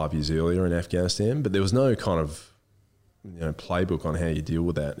blast 5 years earlier in Afghanistan. But there was no kind of playbook on how you deal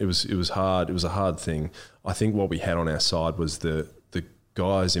with that. It was hard. It was a hard thing. I think what we had on our side was the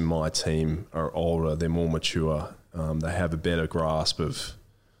guys in my team are older. They're more mature. They have a better grasp of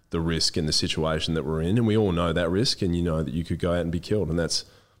the risk and the situation that we're in, and we all know that risk, and that you could go out and be killed, and that's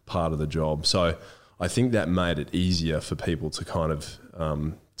part of the job. So I think that made it easier for people to kind of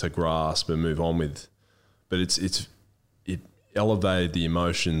to grasp and move on with. But it elevated the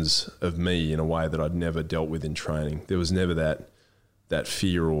emotions of me in a way that I'd never dealt with in training. There was never that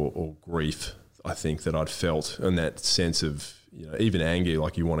fear or grief, I think, that I'd felt, and that sense of even anger,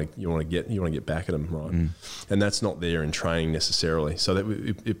 like you want to get back at them, right? And that's not there in training necessarily. So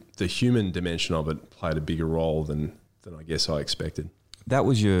that the human dimension of it played a bigger role than I guess I expected. That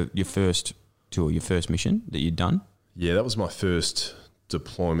was your first tour, your first mission that you'd done? Yeah, that was my first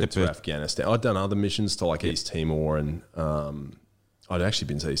deployment to Afghanistan. I'd done other missions to East Timor, and I'd actually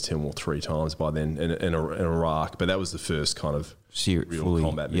been to East Timor 3 times by then, in Iraq, but that was the first kind of real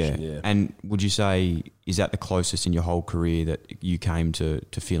combat mission. Yeah. And would you say, is that the closest in your whole career that you came to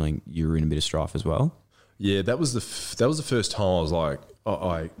feeling you were in a bit of strife as well? Yeah, that was the first time I was like,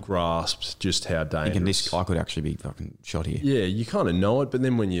 I grasped just how dangerous. I could actually be fucking shot here. Yeah, you kind of know it, but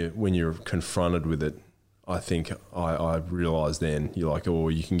then when you're confronted with it, I think I realised then you're like, oh,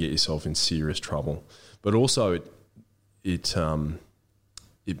 you can get yourself in serious trouble. But also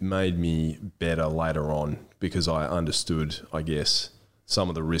it made me better later on because I understood, I guess, some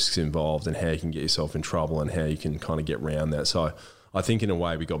of the risks involved and how you can get yourself in trouble and how you can kind of get around that. So I think in a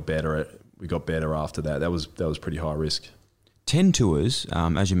way we got better after that. That was pretty high risk. 10 tours,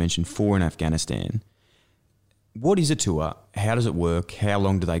 as you mentioned, 4 in Afghanistan. What is a tour? How does it work? How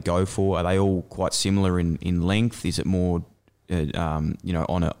long do they go for? Are they all quite similar in length? Is it more,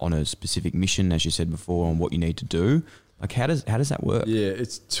 on a specific mission, as you said before, on what you need to do? Like how does that work? Yeah,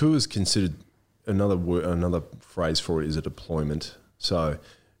 tours considered another phrase for it is a deployment. So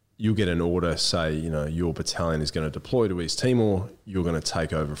you'll get an order, say, your battalion is going to deploy to East Timor. You're going to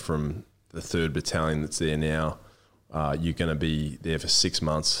take over from the 3rd Battalion that's there now. You're going to be there for 6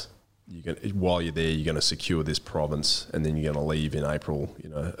 months. While you're there, you're going to secure this province, and then you're going to leave in April,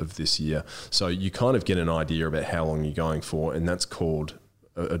 of this year. So you kind of get an idea about how long you're going for, and that's called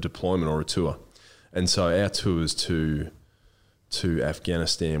a deployment or a tour. And so our tours to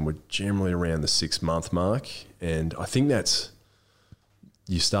Afghanistan were generally around the 6-month mark, and I think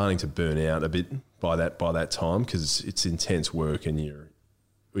you're starting to burn out a bit by that time because it's intense work and you're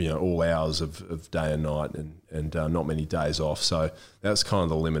all hours of day and night and not many days off. So that's kind of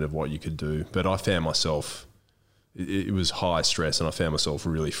the limit of what you could do. But I found myself, it was high stress, and I found myself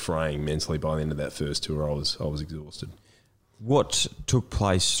really fraying mentally by the end of that first tour. I was exhausted. What took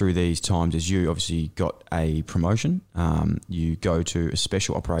place through these times is you obviously got a promotion. You go to a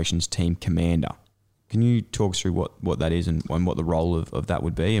Special Operations Team Commander. Can you talk us through what that is and what the role of that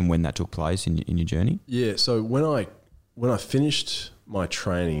would be and when that took place in your journey? Yeah, so when I finished my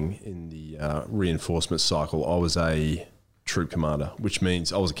training in the reinforcement cycle, I was a troop commander, which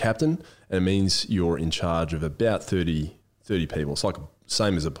means I was a captain, and it means you're in charge of about 30 people. It's like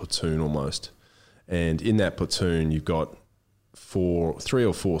same as a platoon almost. And in that platoon, you've got 3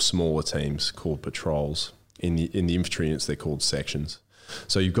 or 4 smaller teams called patrols. In the infantry units, they're called sections.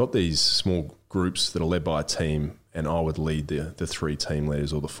 So you've got these small groups that are led by a team, and I would lead the 3 team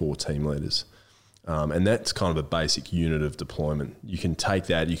leaders or the 4 team leaders. And that's kind of a basic unit of deployment. You can take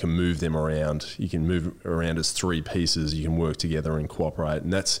that, you can move them around. You can move around as 3 pieces. You can work together and cooperate.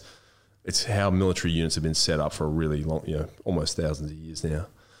 And that's it's how military units have been set up for a really long, almost thousands of years now.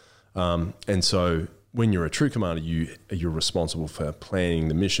 And so when you're a troop commander, you're responsible for planning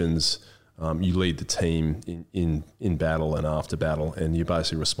the missions. You lead the team in battle and after battle, and you're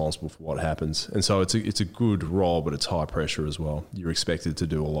basically responsible for what happens. And so it's a good role, but it's high pressure as well. You're expected to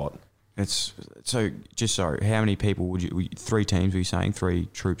do a lot. How many people would you? 3 teams? Were you saying 3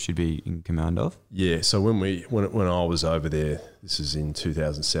 troops should be in command of? Yeah. So when I was over there, this is in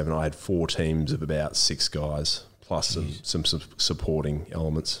 2007. I had 4 teams of about 6 guys plus some supporting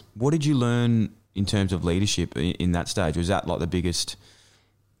elements. What did you learn in terms of leadership in that stage? Was that like the biggest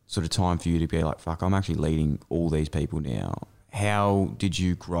sort of time for you to be like, fuck, I'm actually leading all these people now? How did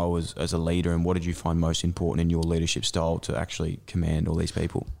you grow as a leader, and what did you find most important in your leadership style to actually command all these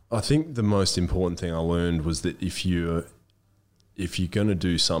people? I think the most important thing I learned was that if you're going to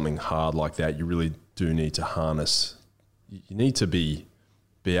do something hard like that, you really do need to harness. You need to be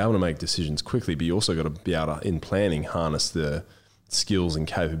able to make decisions quickly, but you also got to be able to, in planning, harness the skills and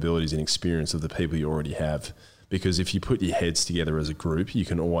capabilities and experience of the people you already have. Because if you put your heads together as a group, you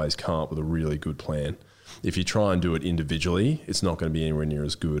can always come up with a really good plan. If you try and do it individually, it's not going to be anywhere near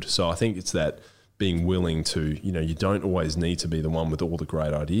as good. So I think it's that being willing to, you don't always need to be the one with all the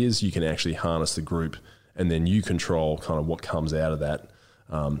great ideas. You can actually harness the group, and then you control kind of what comes out of that.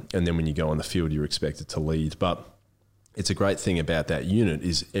 And then when you go on the field, you're expected to lead. But it's a great thing about that unit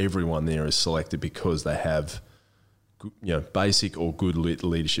is everyone there is selected because they have, basic or good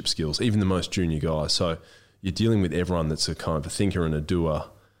leadership skills, even the most junior guys. So you're dealing with everyone that's a kind of a thinker and a doer.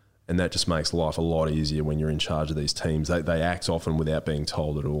 And that just makes life a lot easier when you're in charge of these teams. They act often without being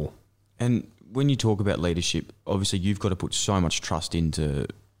told at all. And when you talk about leadership, obviously you've got to put so much trust into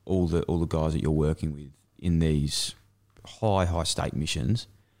all the guys that you're working with in these high stake missions.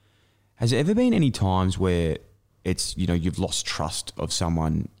 Has there ever been any times where it's, you've lost trust of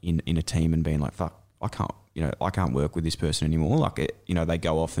someone in a team and being like, fuck, I can't work with this person anymore? Like, they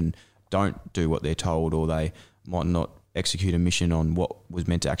go off and don't do what they're told, or they might not execute a mission on what was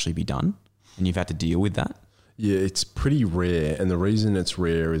meant to actually be done, and you've had to deal with that? Yeah, it's pretty rare, and the reason it's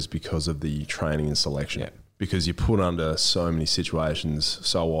rare is because of the training and selection. Yeah. Because you're put under so many situations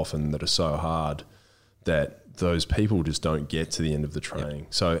so often that are so hard that those people just don't get to the end of the training.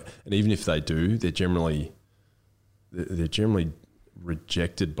 Yep. So, and even if they do, they're generally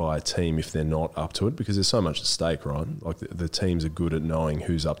rejected by a team if they're not up to it, because there's so much at stake, right? Like the teams are good at knowing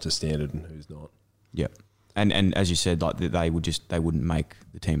who's up to standard and who's not. Yeah. And as you said, like they wouldn't make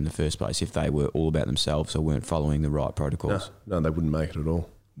the team in the first place if they were all about themselves or weren't following the right protocols. No, they wouldn't make it at all.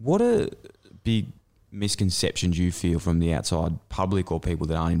 What are big misconceptions you feel from the outside public or people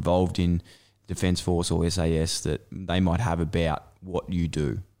that aren't involved in Defence Force or SAS that they might have about what you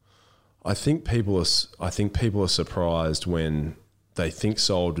do? I think people are surprised when they think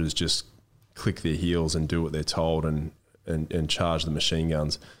soldiers just click their heels and do what they're told and charge the machine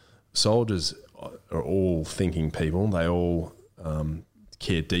guns. Soldiers are all thinking people. They all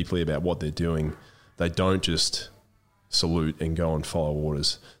care deeply about what they're doing. They don't just salute and go and follow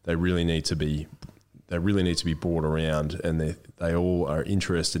orders. They really need to be brought around, and they all are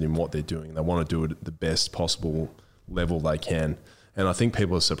interested in what they're doing. They want to do it at the best possible level they can. And I think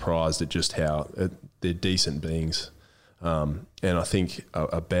people are surprised at just how they're decent beings. And I think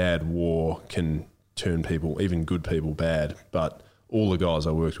a bad war can turn people, even good people, bad. But all the guys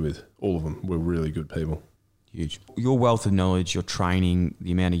I worked with, all of them were really good people. Huge. Your wealth of knowledge, your training,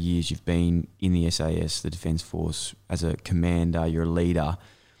 the amount of years you've been in the SAS, the Defence Force, as a commander, you're a leader,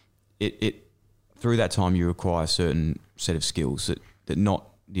 it through that time you acquire a certain set of skills that not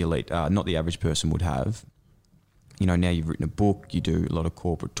the elite, not the average person would have. Now you've written a book, you do a lot of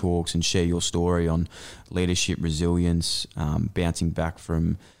corporate talks and share your story on leadership, resilience, bouncing back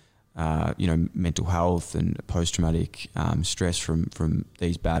from mental health and post-traumatic stress from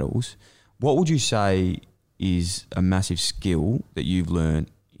these battles. What would you say is a massive skill that you've learned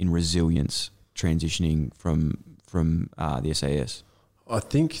in resilience transitioning from the SAS? I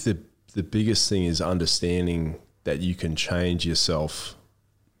think the biggest thing is understanding that you can change yourself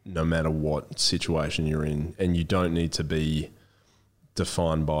no matter what situation you're in, and you don't need to be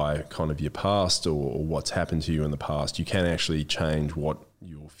defined by kind of your past or what's happened to you in the past. You can actually change what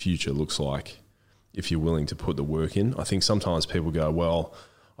your future looks like if you're willing to put the work in. I think sometimes people go, well,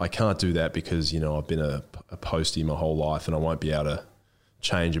 I can't do that because, I've been a postie my whole life and I won't be able to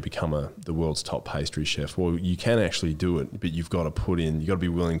change and become the world's top pastry chef. Well, you can actually do it, but you've got to be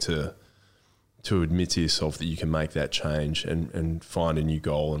willing to admit to yourself that you can make that change and find a new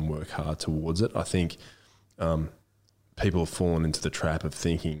goal and work hard towards it. I think people have fallen into the trap of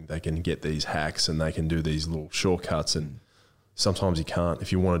thinking they can get these hacks and they can do these little shortcuts, and sometimes you can't.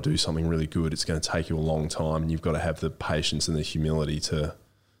 If you want to do something really good, it's going to take you a long time, and you've got to have the patience and the humility to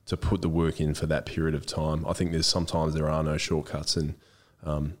put the work in for that period of time. I think sometimes there are no shortcuts, and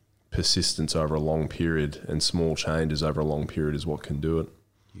persistence over a long period and small changes over a long period is what can do it.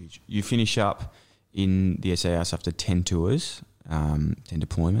 Huge. You finish up in the SAS after 10 tours, 10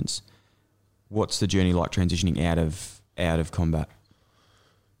 deployments. What's the journey like transitioning out of combat?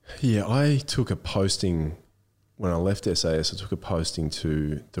 Yeah, I took a posting when I left SAS. I took a posting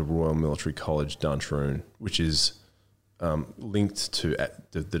to the Royal Military College Duntroon, which is linked to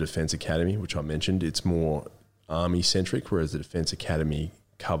the Defence Academy, which I mentioned. It's more Army centric, whereas the Defence Academy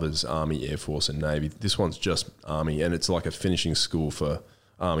covers Army, Air Force, and Navy. This one's just Army, and it's like a finishing school for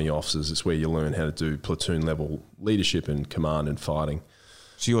Army officers. It's where you learn how to do platoon level leadership and command and fighting.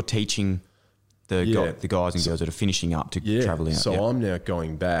 So you're teaching the guys and girls that are finishing up to travel out. So I'm now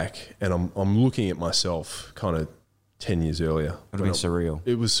going back, and I'm looking at myself kind of 10 years earlier. It would have been surreal.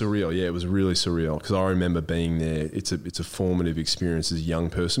 It was surreal, yeah. It was really surreal because I remember being there. It's a formative experience as a young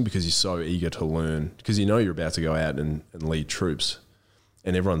person because you're so eager to learn, because you know you're about to go out and lead troops,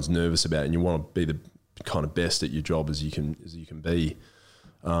 and everyone's nervous about it, and you want to be the kind of best at your job as you can be.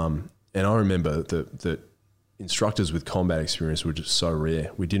 And I remember that instructors with combat experience were just so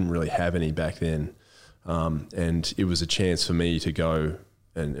rare. We didn't really have any back then. And it was a chance for me to go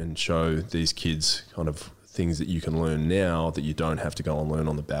and show these kids kind of things that you can learn now that you don't have to go and learn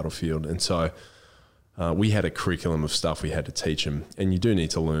on the battlefield. And so we had a curriculum of stuff we had to teach them. And you do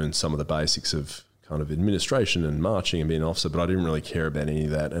need to learn some of the basics of kind of administration and marching and being an officer, but I didn't really care about any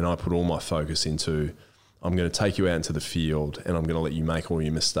of that. And I put all my focus into, I'm going to take you out into the field and I'm going to let you make all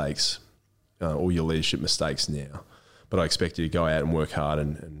your mistakes, all your leadership mistakes now. But I expect you to go out and work hard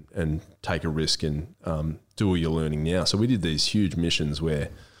and take a risk and do all your learning now. So we did these huge missions where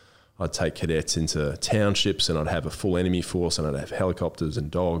I'd take cadets into townships and I'd have a full enemy force and I'd have helicopters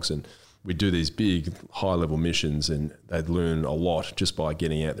and dogs, and we'd do these big high-level missions, and they'd learn a lot just by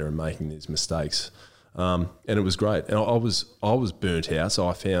getting out there and making these mistakes. And it was great. And I was burnt out, so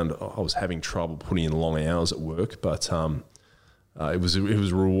I found I was having trouble putting in long hours at work, but it was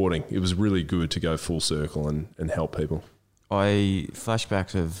rewarding. It was really good to go full circle and help people. I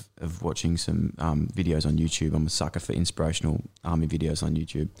flashbacks of watching some videos on YouTube. I'm a sucker for inspirational Army videos on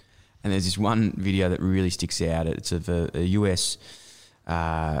YouTube. And there's this one video that really sticks out. It's of a US,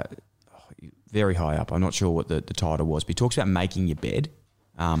 very high up. I'm not sure what the title was, but he talks about making your bed.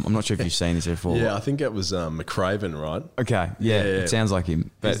 I'm not sure if you've seen this before. Yeah, I think it was McRaven, right? Okay, yeah, it sounds like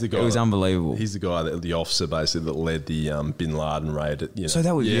him. But it was unbelievable. He's the guy, the officer basically that led the Bin Laden raid. So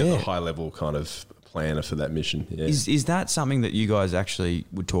that was the high level kind of planner for that mission. Yeah. Is that something that you guys actually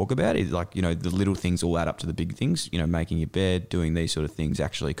would talk about? Is like, the little things all add up to the big things? Making your bed, doing these sort of things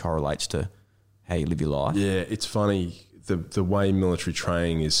actually correlates to how you live your life? Yeah, it's funny. The way military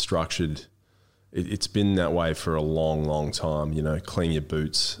training is structured, it's been that way for a long, long time. Clean your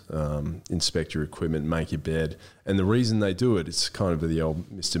boots, inspect your equipment, make your bed. And the reason they do it, it's kind of the old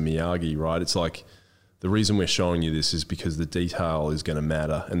Mr. Miyagi, right? It's like, the reason we're showing you this is because the detail is going to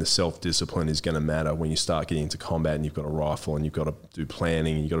matter and the self-discipline is going to matter when you start getting into combat and you've got a rifle and you've got to do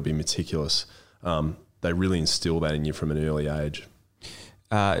planning and you've got to be meticulous. They really instill that in you from an early age.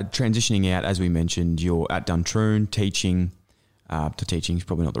 Transitioning out, as we mentioned, you're at Duntroon teaching. Teaching is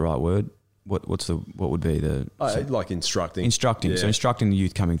probably not the right word. What would be the... like instructing. Instructing. Yeah. So instructing the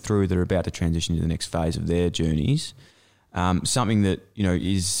youth coming through that are about to transition to the next phase of their journeys. Something that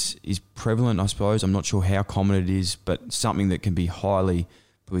is prevalent, I suppose. I'm not sure how common it is, but something that can be highly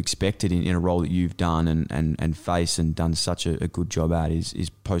expected in a role that you've done and face and done such a good job at is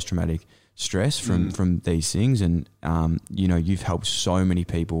post-traumatic stress from these things. And you've helped so many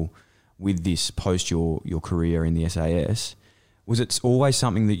people with this post your career in the SAS. Was it always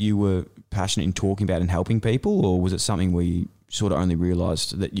something that you were passionate in talking about and helping people, or was it something where you sort of only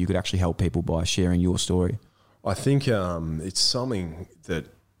realised that you could actually help people by sharing your story? I think it's something that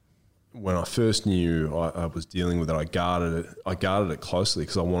when I first knew I was dealing with it, I guarded it closely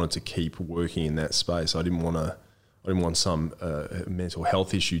because I wanted to keep working in that space. I didn't want some mental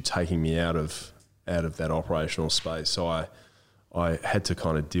health issue taking me out of that operational space. So I had to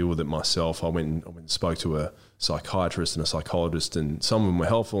kind of deal with it myself. I went and spoke to a psychiatrist and a psychologist, and some of them were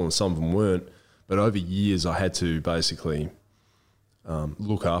helpful and some of them weren't. But over years, I had to basically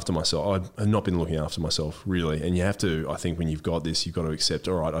look after myself. I've not been looking after myself, really. And you have to, I think when you've got this, you've got to accept,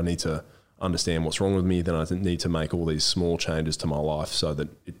 all right, I need to understand what's wrong with me. Then I need to make all these small changes to my life so that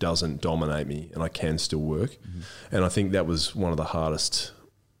it doesn't dominate me and I can still work. Mm-hmm. And I think that was one of the hardest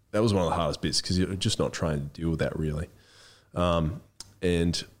bits because you're just not trained to deal with that, really.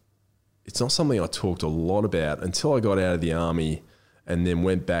 And it's not something I talked a lot about until I got out of the army and then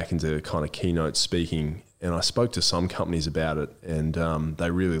went back into kind of keynote speaking. And I spoke to some companies about it, and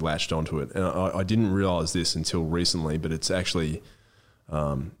they really latched onto it. And I didn't realize this until recently, but it's actually,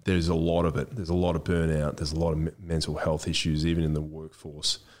 there's a lot of it. There's a lot of burnout. There's a lot of mental health issues, even in the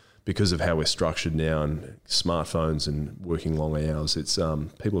workforce, because of how we're structured now and smartphones and working long hours. It's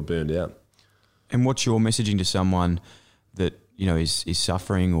people are burned out. And what's your messaging to someone that, you know, is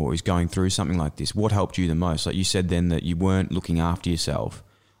suffering or is going through something like this? What helped you the most? Like you said then that you weren't looking after yourself.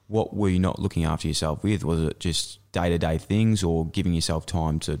 What were you not looking after yourself with? Was it just day-to-day things, or giving yourself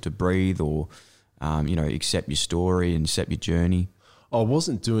time to breathe, or, you know, accept your story and accept your journey? I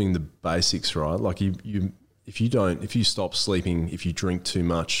wasn't doing the basics right. Like if you stop sleeping, if you drink too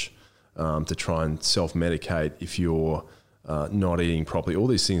much to try and self-medicate, if you're not eating properly, all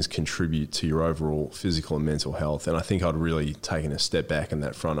these things contribute to your overall physical and mental health. And I think I'd really taken a step back in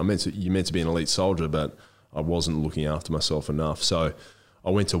that front. You meant to be an elite soldier, but I wasn't looking after myself enough. So I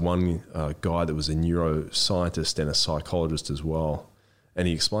went to one guy that was a neuroscientist and a psychologist as well. And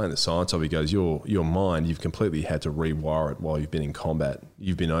he explained the science of it. He goes, your mind, you've completely had to rewire it while you've been in combat.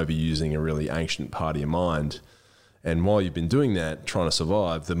 You've been overusing a really ancient part of your mind. And while you've been doing that, trying to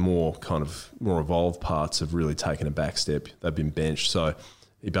survive, the more evolved parts have really taken a back step. They've been benched. So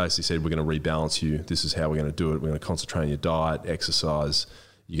he basically said, we're going to rebalance you. This is how we're going to do it. We're going to concentrate on your diet, exercise.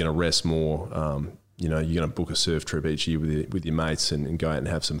 You're going to rest more. You know, you're going to book a surf trip each year with your mates and go out and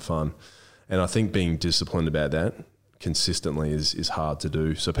have some fun. And I think being disciplined about that consistently is hard to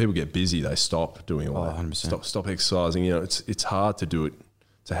do. So people get busy, they stop doing all that. 100%. Stop exercising. You know, it's hard to do it,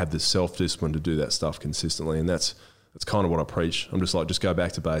 to have the self-discipline to do that stuff consistently. And that's kind of what I preach. I'm just like, just go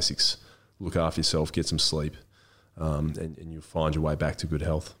back to basics, look after yourself, get some sleep, and you'll find your way back to good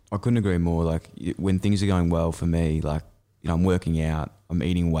health. I couldn't agree more. Like when things are going well for me, like, you know, I'm working out, I'm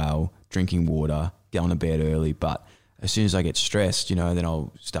eating well, drinking water, going to bed early, but as soon as I get stressed, you know, then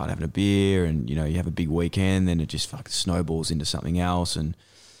I'll start having a beer, and, you know, you have a big weekend, then it just fucking snowballs into something else, and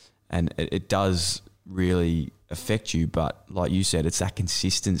it does really affect you. But like you said, it's that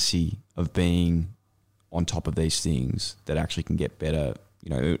consistency of being on top of these things that actually can get better.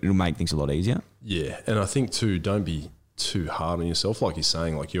 You know, it'll make things a lot easier. Yeah, and I think too, don't be too hard on yourself. Like you're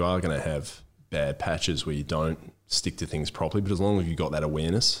saying, like you are going to have bad patches where you don't stick to things properly, but as long as you've got that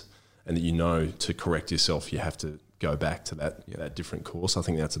awareness and that you know to correct yourself, you have to go back to that different course. I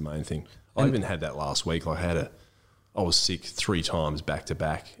think that's the main thing. I even had that last week. Like I was sick 3 times back to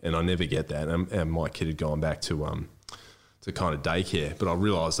back, and I never get that. And my kid had gone back to kind of daycare, but I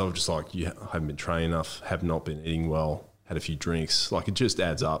realised I was just like, you haven't been training enough, have not been eating well, had a few drinks. Like it just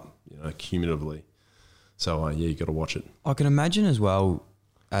adds up, you know, cumulatively. So yeah, you got to watch it. I can imagine as well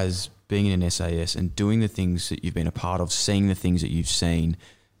as being in an SAS and doing the things that you've been a part of, seeing the things that you've seen.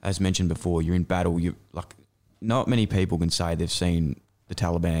 As mentioned before, you're in battle. You like, not many people can say they've seen the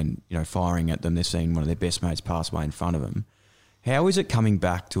Taliban, you know, firing at them. They've seen one of their best mates pass away in front of them. How is it coming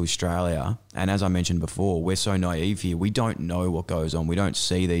back to Australia? And as I mentioned before, we're so naive here. We don't know what goes on. We don't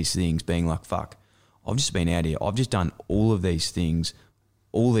see these things being like, fuck, I've just been out here. I've just done all of these things,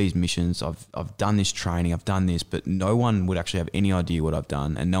 all these missions. I've done this training. I've done this, but no one would actually have any idea what I've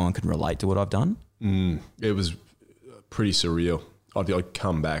done, and no one can relate to what I've done. It was pretty surreal. I'd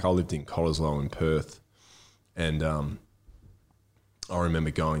come back. I lived in Cottesloe in Perth, and I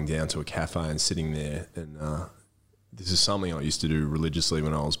remember going down to a cafe and sitting there, and this is something I used to do religiously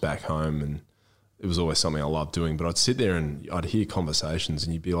when I was back home, and it was always something I loved doing. But I'd sit there and I'd hear conversations,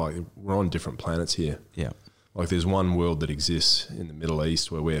 and you'd be like, we're on different planets here. Yeah. Like there's one world that exists in the Middle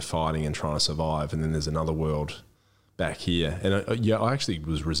East where we're fighting and trying to survive, and then there's another world back here. And I actually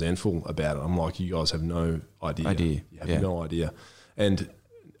was resentful about it. I'm like, you guys have no idea. You have no idea. And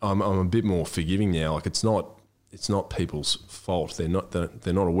I'm a bit more forgiving now. Like it's not people's fault. They're not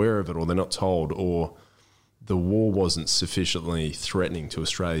aware of it, or they're not told, or the war wasn't sufficiently threatening to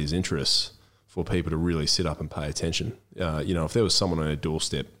Australia's interests for people to really sit up and pay attention. You know, if there was someone on a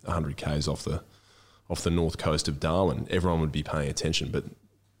doorstep 100 k's off the north coast of Darwin, everyone would be paying attention. But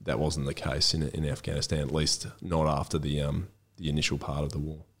that wasn't the case in Afghanistan, at least not after the initial part of the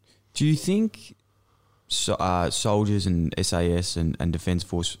war. Do you think soldiers and SAS and Defence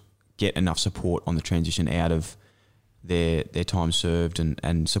Force get enough support on the transition out of their time served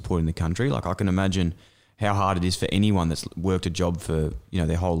and supporting the country? Like I can imagine how hard it is for anyone that's worked a job for, you know,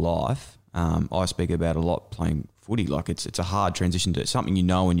 their whole life. I speak about a lot playing footy. Like it's a hard transition to something you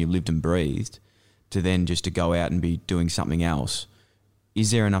know and you lived and breathed, to then just to go out and be doing something else.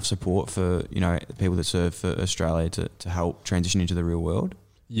 Is there enough support for, you know, the people that serve for Australia to help transition into the real world?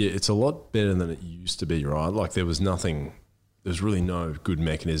 Yeah, it's a lot better than it used to be, right? Like there was nothing there's really no good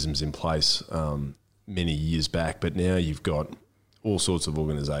mechanisms in place many years back, but now you've got all sorts of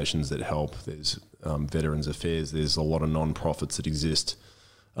organisations that help. There's Veterans Affairs, there's a lot of non-profits that exist.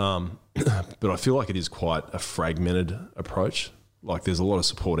 But I feel like it is quite a fragmented approach. Like there's a lot of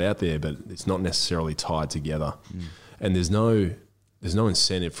support out there, but it's not necessarily tied together. And there's no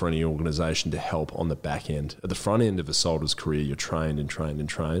incentive for any organisation to help on the back end. At the front end of a soldier's career, you're trained and trained and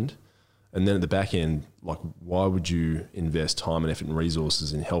trained. And then at the back end, like, why would you invest time and effort and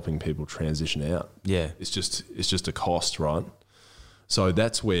resources in helping people transition out? Yeah. It's just a cost, right? So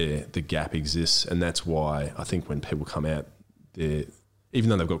that's where the gap exists, and that's why I think when people come out, even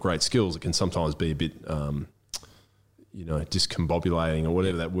though they've got great skills, it can sometimes be a bit, discombobulating or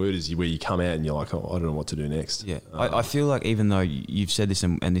whatever that word is, where you come out and you're like, oh, I don't know what to do next. Yeah, I feel like even though you've said this,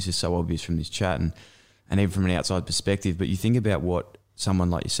 and this is so obvious from this chat, and even from an outside perspective, but you think about what someone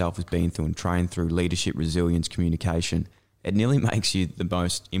like yourself has been through and trained through: leadership, resilience, communication. It nearly makes you the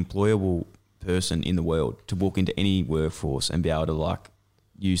most employable person in the world to walk into any workforce and be able to like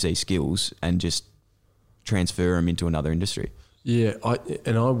use these skills and just transfer them into another industry. Yeah, I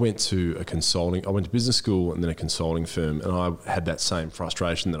went to business school and then a consulting firm, and I had that same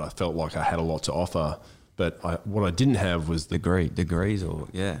frustration that I felt like I had a lot to offer, but what I didn't have was degrees.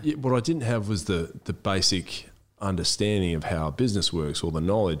 What I didn't have was the basic understanding of how business works, or the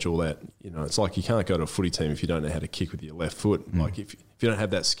knowledge, or that, it's like you can't go to a footy team if you don't know how to kick with your left foot. Like if you don't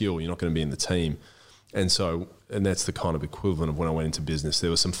have that skill, you're not going to be in the team. And that's the kind of equivalent of when I went into business. There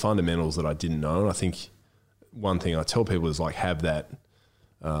were some fundamentals that I didn't know, and I think one thing I tell people is like have that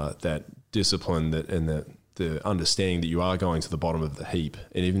discipline and the understanding that you are going to the bottom of the heap,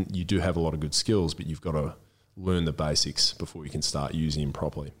 and even you do have a lot of good skills, but you've got to learn the basics before you can start using them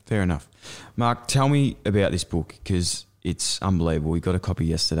properly. Fair enough. Mark, tell me about this book, because it's unbelievable. We got a copy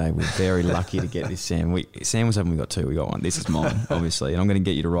yesterday. We're very lucky to get this, Sam. Sam was having, we got two. We got one. This is mine, obviously, and I'm going to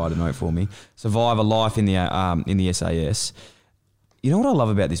get you to write a note for me. Survive a Life in the SAS. You know what I love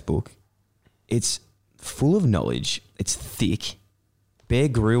about this book? It's full of knowledge. It's thick. Bear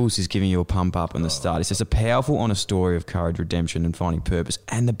Grylls is giving you a pump up on the start. It's just a powerful, honest story of courage, redemption, and finding purpose.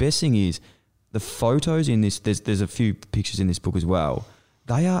 And the best thing is, the photos in this, there's a few pictures in this book as well.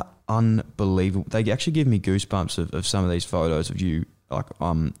 They are unbelievable. They actually give me goosebumps of some of these photos of you, like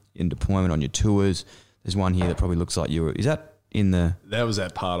in deployment on your tours. There's one here that probably looks like you were. Is that in the? That was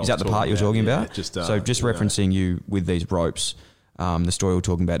that part. Is that the part you were talking about? Just referencing you with these ropes. The story we were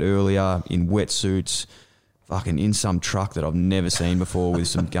talking about earlier, in wetsuits, fucking in some truck that I've never seen before with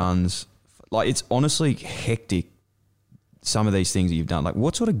some guns. Like, it's honestly hectic, some of these things that you've done. Like,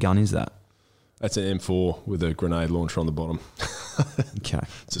 what sort of gun is that? That's an M4 with a grenade launcher on the bottom. Okay.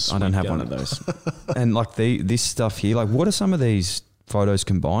 I don't have one of those. And like this stuff here, like what are some of these photos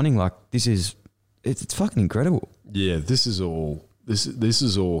combining? Like it's fucking incredible. Yeah, this is all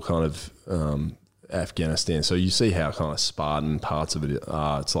kind of Afghanistan. So you see how kind of Spartan parts of it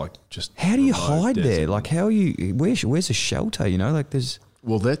are. It's like just how do you hide desert. There? Like how are you? Where's the shelter? Like there's.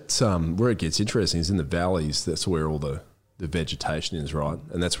 Well, that's where it gets interesting is in the valleys. That's where all the vegetation is, right?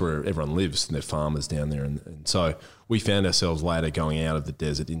 And that's where everyone lives, and they're farmers down there. And so we found ourselves later going out of the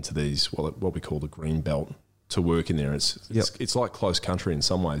desert into these, what we call the green belt, to work in there. It's like close country in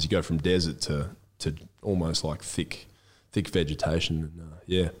some ways. You go from desert to almost like thick vegetation.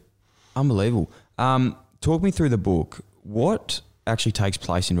 And, Unbelievable. Talk me through the book. What actually takes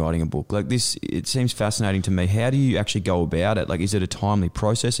place in writing a book? Like this, it seems fascinating to me. How do you actually go about it? Like, is it a timely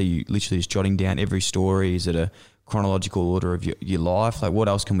process? Are you literally just jotting down every story? Is it a chronological order of your life? Like, what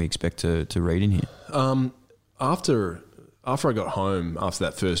else can we expect to read in here? After I got home, after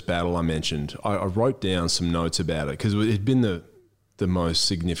that first battle I mentioned, I wrote down some notes about it, because it had been the most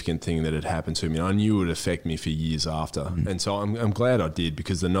significant thing that had happened to me. I knew it would affect me for years after. And so I'm glad I did,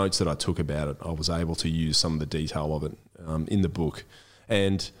 because the notes that I took about it, I was able to use some of the detail of it in the book.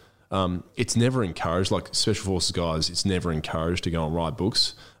 And it's never encouraged, like Special Forces guys, it's never encouraged to go and write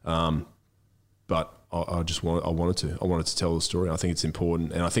books. But I wanted to tell the story. I think it's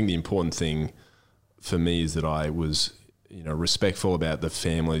important. And I think the important thing for me is that I was, respectful about the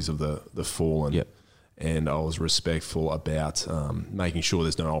families of the fallen. Yep. And I was respectful about making sure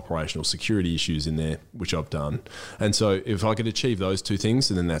there's no operational security issues in there, which I've done. And so if I could achieve those two things,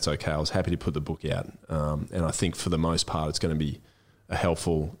 then that's okay. I was happy to put the book out. And I think for the most part, it's going to be a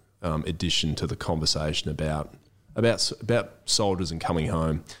helpful addition to the conversation about soldiers and coming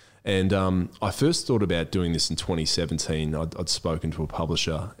home. And I first thought about doing this in 2017. I'd spoken to a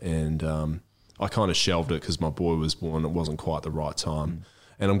publisher, and I kind of shelved it because my boy was born. It wasn't quite the right time.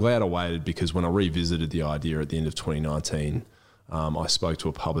 And I'm glad I waited, because when I revisited the idea at the end of 2019, I spoke to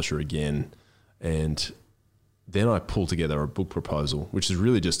a publisher again, and then I pull together a book proposal, which is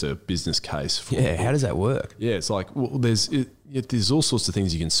really just a business case. For Yeah, how does that work? Yeah, it's like, well, there's all sorts of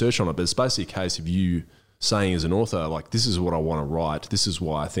things you can search on it, but it's basically a case of you saying as an author, like, this is what I want to write. This is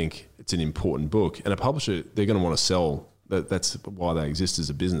why I think it's an important book. And a publisher, they're going to want to sell. That's why they exist as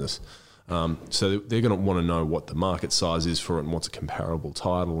a business. So they're going to want to know what the market size is for it and what's a comparable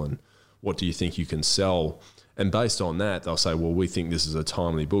title and what do you think you can sell. And based on that, they'll say, well, we think this is a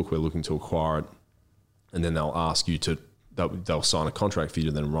timely book. We're looking to acquire it. And then they'll ask you they'll sign a contract for you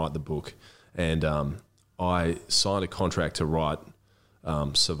to then write the book. And I signed a contract to write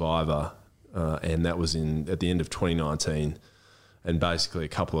Survivor, and that was at the end of 2019. And basically a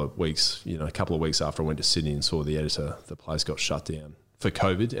couple of weeks after I went to Sydney and saw the editor, the place got shut down for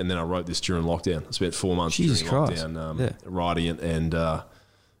COVID. And then I wrote this during lockdown. I spent 4 months during lockdown writing it, and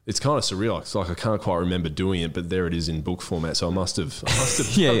it's kind of surreal. It's like I can't quite remember doing it, but there it is in book format. So I must have.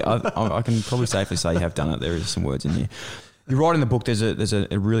 Yeah, I can probably safely say you have done it. There is some words in here. You write in the book, there's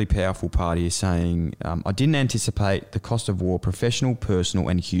a really powerful part here saying, I didn't anticipate the cost of war, professional, personal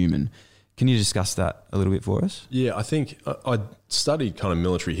and human. Can you discuss that a little bit for us? Yeah, I think I studied kind of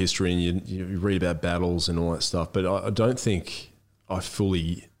military history and you read about battles and all that stuff, but I don't think I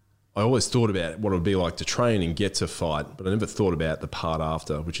always thought about what it would be like to train and get to fight, but I never thought about the part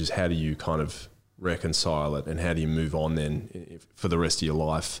after, which is how do you kind of reconcile it and how do you move on then for the rest of your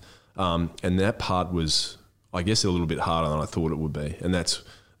life. And that part was, I guess, a little bit harder than I thought it would be. And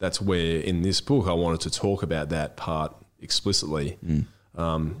that's where in this book I wanted to talk about that part explicitly.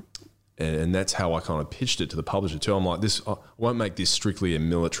 And that's how I kind of pitched it to the publisher too. I'm like, I won't make this strictly a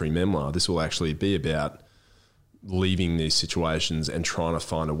military memoir. This will actually be about leaving these situations and trying to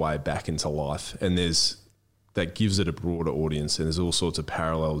find a way back into life. And that gives it a broader audience, and there's all sorts of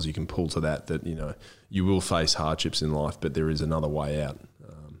parallels you can pull to that you will face hardships in life, but there is another way out.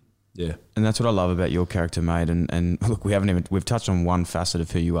 Yeah. And that's what I love about your character, mate. And look, we've touched on one facet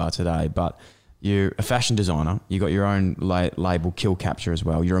of who you are today, but you're a fashion designer. You got your own label, Kill Capture, as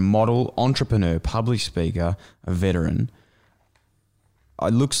well. You're a model, entrepreneur, public speaker, a veteran.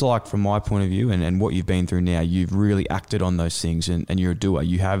 It looks like, from my point of view and what you've been through now, you've really acted on those things and you're a doer.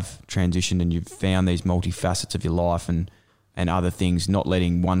 You have transitioned and you've found these multifacets of your life and other things, not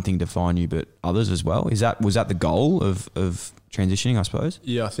letting one thing define you, but others as well. Was that the goal of transitioning, I suppose?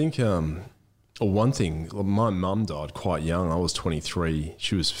 Yeah, I think one thing, my mum died quite young. I was 23.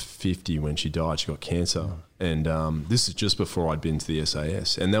 She was 50 when she died. She got cancer. And this is just before I'd been to the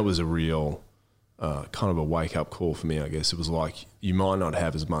SAS. And that was a real kind of a wake-up call for me, I guess. It was like, you might not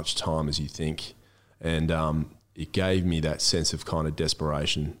have as much time as you think. And it gave me that sense of kind of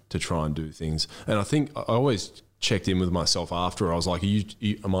desperation to try and do things. And I think I always checked in with myself after. I was like,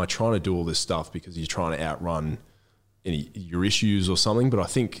 am I trying to do all this stuff because you're trying to outrun your issues or something? But I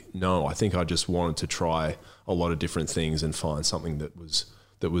think I just wanted to try a lot of different things and find something that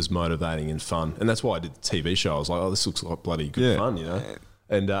was motivating and fun. And that's why I did the TV show. I was like, oh, this looks like bloody good fun, you know?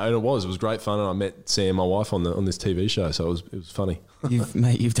 And it was great fun. And I met Sam, my wife, on this TV show. So it was funny.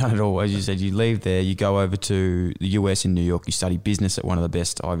 You've done it all. As you said, you leave there, you go over to the US in New York, you study business at one of the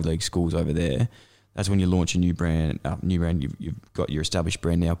best Ivy League schools over there. That's when you launch a new brand. You've got your established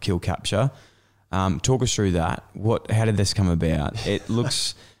brand now, Kill Capture. Talk us through that. How did this come about? It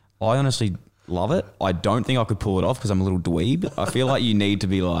looks, I honestly love it. I don't think I could pull it off because I'm a little dweeb. I feel like you need to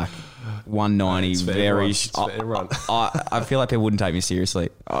be like 190, very. I feel like people wouldn't take me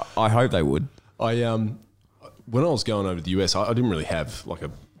seriously. I hope they would. When I was going over to the US, I didn't really have like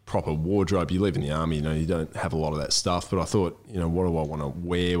a proper wardrobe. You leave in the army, you don't have a lot of that stuff. But I thought, what do I want to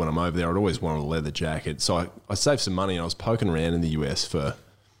wear when I'm over there? I'd always wanted a leather jacket. So I saved some money and I was poking around in the US for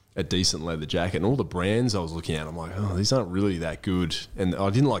a decent leather jacket, and all the brands I was looking at, I'm like, oh, these aren't really that good. And I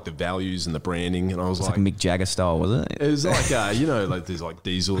didn't like the values and the branding. And I was like Mick Jagger style, was it? It was like, like there's like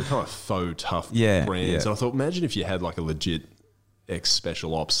Diesel, kind of faux tough brands. Yeah. And I thought, imagine if you had like a legit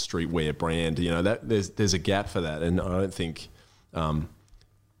ex-special ops streetwear brand, that there's a gap for that. And I don't think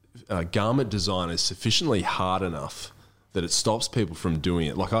garment design is sufficiently hard enough that it stops people from doing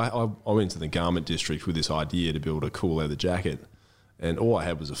it. Like I went to the garment district with this idea to build a cool leather jacket. And all I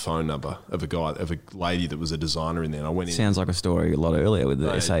had was a phone number of a lady that was a designer in there. And I went in. Sounds like a story a lot earlier with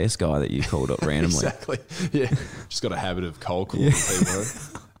the SAS guy that you called up randomly. Exactly. Yeah. Just got a habit of cold calling people.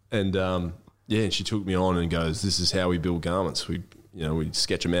 And and she took me on and goes, "This is how we build garments. We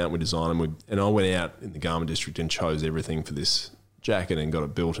sketch them out, we design them." And I went out in the garment district and chose everything for this jacket and got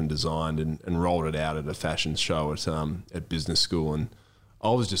it built and designed and rolled it out at a fashion show at business school. And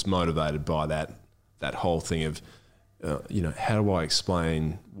I was just motivated by that whole thing of, how do I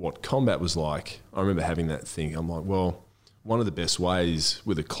explain what combat was like? I remember having that thing. I'm like, well, one of the best ways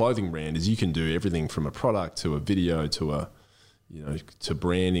with a clothing brand is you can do everything from a product to a video to to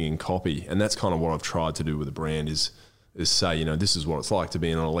branding and copy. And that's kind of what I've tried to do with a brand is say, this is what it's like to be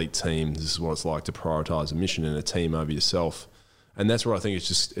in an elite team. This is what it's like to prioritize a mission and a team over yourself. And that's where I think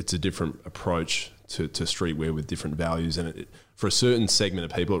it's a different approach to streetwear with different values. And for a certain segment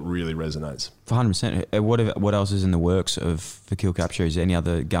of people, it really resonates. 100%. What else is in the works for Kill Capture? Is there any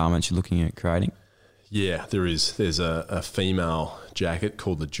other garments you're looking at creating? Yeah, there is. There's a female jacket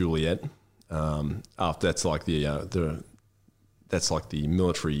called the Juliet. That's like the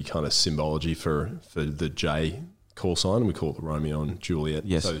military kind of symbology for the J call sign. We call it the Romeo and Juliet.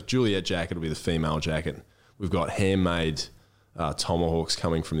 Yes. So Juliet jacket will be the female jacket. We've got handmade tomahawks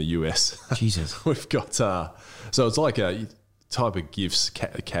coming from the US. Jesus. We've got so it's like a type of gifts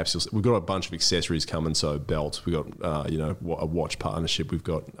capsules. We've got a bunch of accessories coming. So belts. We've got a watch partnership we've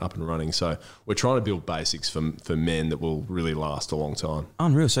got up and running. So we're trying to build basics for men that will really last a long time.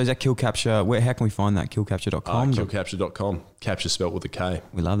 Unreal. So is that Kill Capture? How can we find that? Killcapture.com? Killcapture.com. Capture spelt with a K.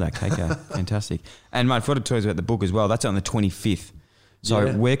 We love that, KK. Fantastic. And mate, forgot to tell you about the book as well. That's on the 25th.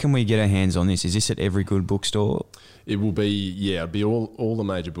 So where can we get our hands on this? Is this at every good bookstore? It will be, it'll be all the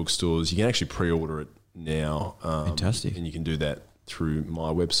major bookstores. You can actually pre-order it now. Fantastic. And you can do that through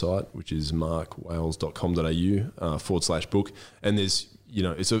my website, which is markwales.com.au /book. And there's,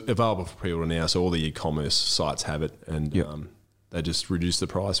 it's available for pre-order now. So all the e-commerce sites have it. And they just reduce the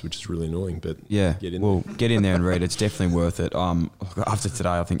price, which is really annoying. But get in there. Get in there and read. It's definitely worth it. After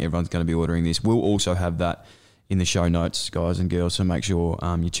today, I think everyone's going to be ordering this. We'll also have that in the show notes, guys and girls, so make sure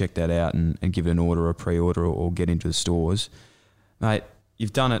you check that out and give it an order, a pre-order, or get into the stores. Mate,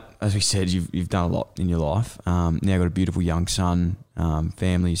 you've done it, as we said, you've done a lot in your life. Now got a beautiful young son,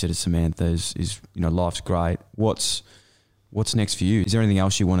 family. You said it's Samantha's. Life's great. What's next for you? Is there anything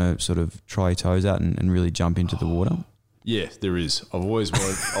else you want to sort of try your toes at and really jump into the water? Yeah, there is. I've always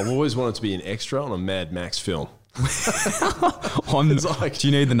wanted to be an extra on a Mad Max film. Do you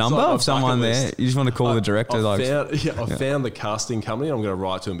need the number of someone there? You just want to call the director? I found the casting company. I'm going to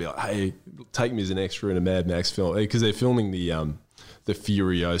write to them and be like, hey, take me as an extra in a Mad Max film, because they're filming the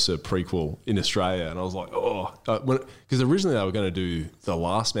Furiosa prequel in Australia. And I was like, because originally they were going to do the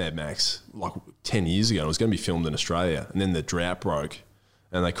last Mad Max like 10 years ago. And it was going to be filmed in Australia, and then the drought broke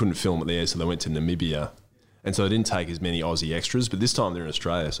and they couldn't film it there, so they went to Namibia. And so they didn't take as many Aussie extras, but this time they're in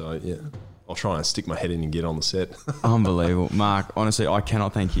Australia. So I'll try and stick my head in and get on the set. Unbelievable. Mark, honestly, I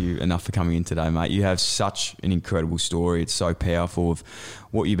cannot thank you enough for coming in today, mate. You have such an incredible story. It's so powerful of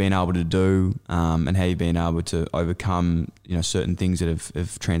what you've been able to do and how you've been able to overcome certain things that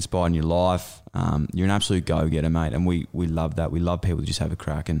have transpired in your life. You're an absolute go-getter, mate, and we love that. We love people to just have a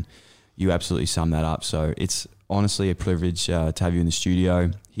crack, and you absolutely sum that up. So it's honestly a privilege to have you in the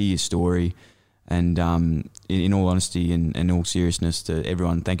studio, hear your story. And in all honesty and in all seriousness to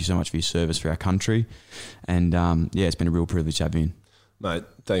everyone, thank you so much for your service for our country. And it's been a real privilege to have you in. Mate,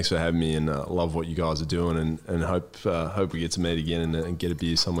 thanks for having me, and love what you guys are doing, and hope we get to meet again and get a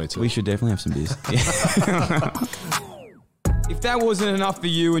beer somewhere too. We should definitely have some beers. If that wasn't enough for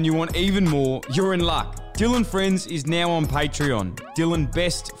you and you want even more, you're in luck. Dylan Friends is now on Patreon. Dylan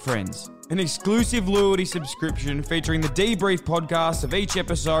Best Friends. An exclusive loyalty subscription featuring the debrief podcast of each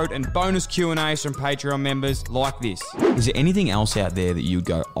episode and bonus Q&As from Patreon members like this. Is there anything else out there that you'd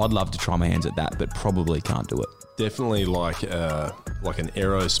go, I'd love to try my hands at that, but probably can't do it? Definitely like an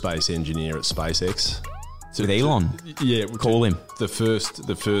aerospace engineer at SpaceX. With Elon? Yeah. Call him. The first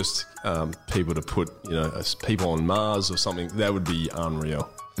people to put, people on Mars or something, that would be unreal.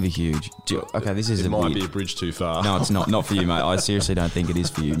 It'd be huge. Okay, this is it might be a bridge too far. No, it's not. Not for you, mate. I seriously don't think it is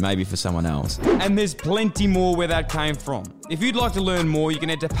for you. Maybe for someone else. And there's plenty more where that came from. If you'd like to learn more, you can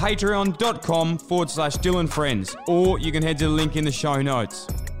head to patreon.com/Dylan Friends, or you can head to the link in the show notes.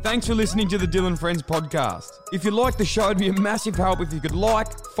 Thanks for listening to the Dylan Friends podcast. If you like the show, it'd be a massive help if you could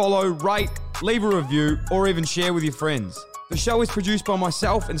like, follow, rate, leave a review, or even share with your friends. The show is produced by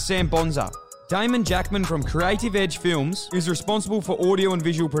myself and Sam Bonza. Damon Jackman from Creative Edge Films is responsible for audio and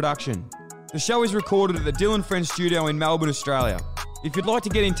visual production. The show is recorded at the Dylan Friends studio in Melbourne, Australia. If you'd like to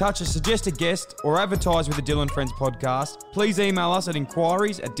get in touch or suggest a guest or advertise with the Dylan Friends podcast, please email us at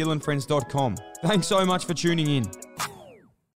inquiries@dylanfriends.com. Thanks so much for tuning in.